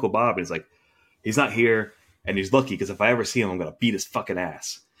 "Where's Uncle Bob?" And he's like, "He's not here, and he's lucky because if I ever see him, I'm gonna beat his fucking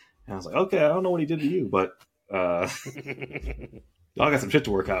ass." And I was like, "Okay, I don't know what he did to you, but y'all got some shit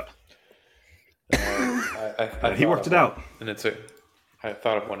to work out." He worked it out, and I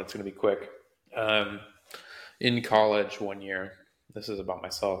thought of one. It's going to be quick. In college one year, this is about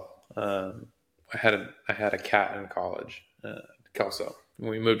myself. I had a cat in college, Kelso.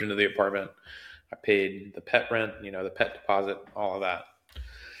 When we moved into the apartment, I paid the pet rent, the pet deposit, all of that.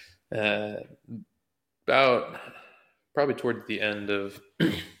 About probably towards the end of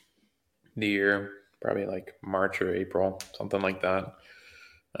the year, probably like March or April, something like that.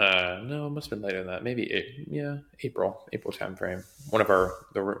 No, it must have been later than that. Maybe April time frame. One of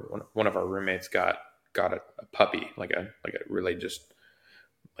our roommates got a puppy, like a really just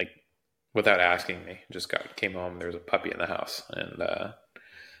like without asking me, just came home. There was a puppy in the house, and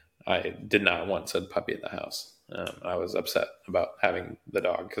I did not want said puppy in the house. I was upset about having the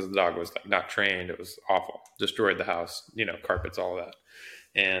dog because the dog was like not trained. It was awful. Destroyed the house, carpets, all of that.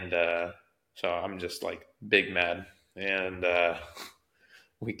 And so I'm just like big mad. And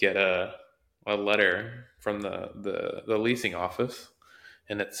we get a letter from the leasing office,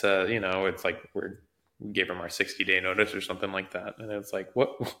 and it's it's like we gave them our 60-day notice or something like that. And it's like,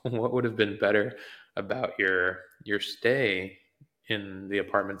 what would have been better about your stay in the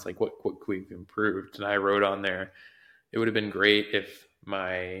apartments? Like what could we have improved? And I wrote on there, it would have been great if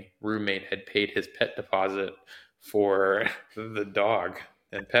my roommate had paid his pet deposit for the dog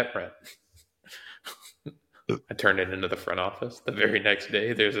and pet rent. I turned it into the front office. The very next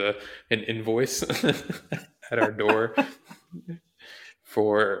day, there's an invoice at our door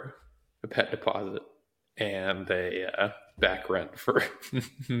for the pet deposit. And they back rent for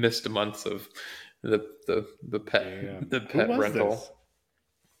missed months of the pet rental. This?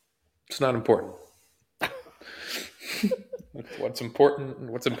 It's not important. What's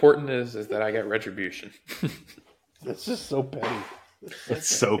important is that I get retribution. That's just so petty. That's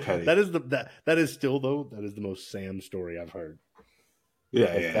so petty. That is still the most Sam story I've heard.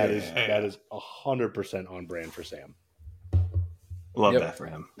 That is 100% on brand for Sam. Love that for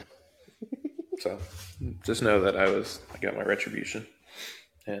him. So just know that I got my retribution,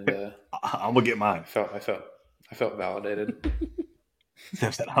 and I'm gonna get mine. I felt validated.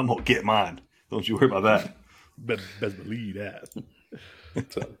 Sam said, "I'm gonna get mine. Don't you worry about that." Best believe that.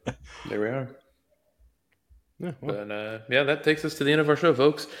 So there we are. Yeah, well. But that takes us to the end of our show,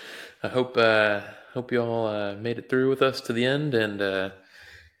 folks. I hope you all made it through with us to the end, and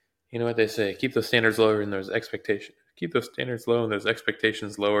you know what they say: keep those standards lower and those expectations. Keep those standards low and those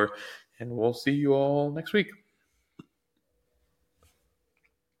expectations lower. And we'll see you all next week.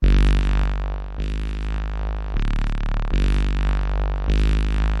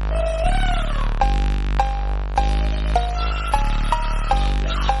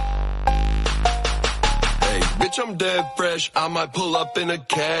 I'm dead fresh, I might pull up in a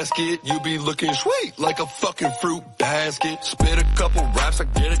casket. You be looking sweet like a fucking fruit basket. Spit a couple raps, I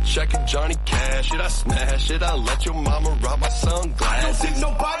get a check and Johnny Cash it. I smash it, I let your mama rob my sunglasses. Don't think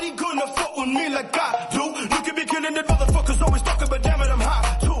nobody gonna fuck with me like I do. You can be killing the motherfuckers always talking, but damn it, I'm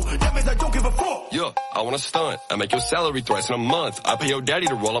high too. That means I don't give a fuck. Yeah, I wanna stunt. I make your salary thrice in a month. I pay your daddy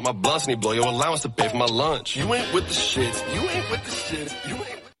to roll up my blunts and he blow your allowance to pay for my lunch. You ain't with the shit. You ain't with the shit. You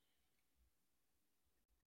ain't with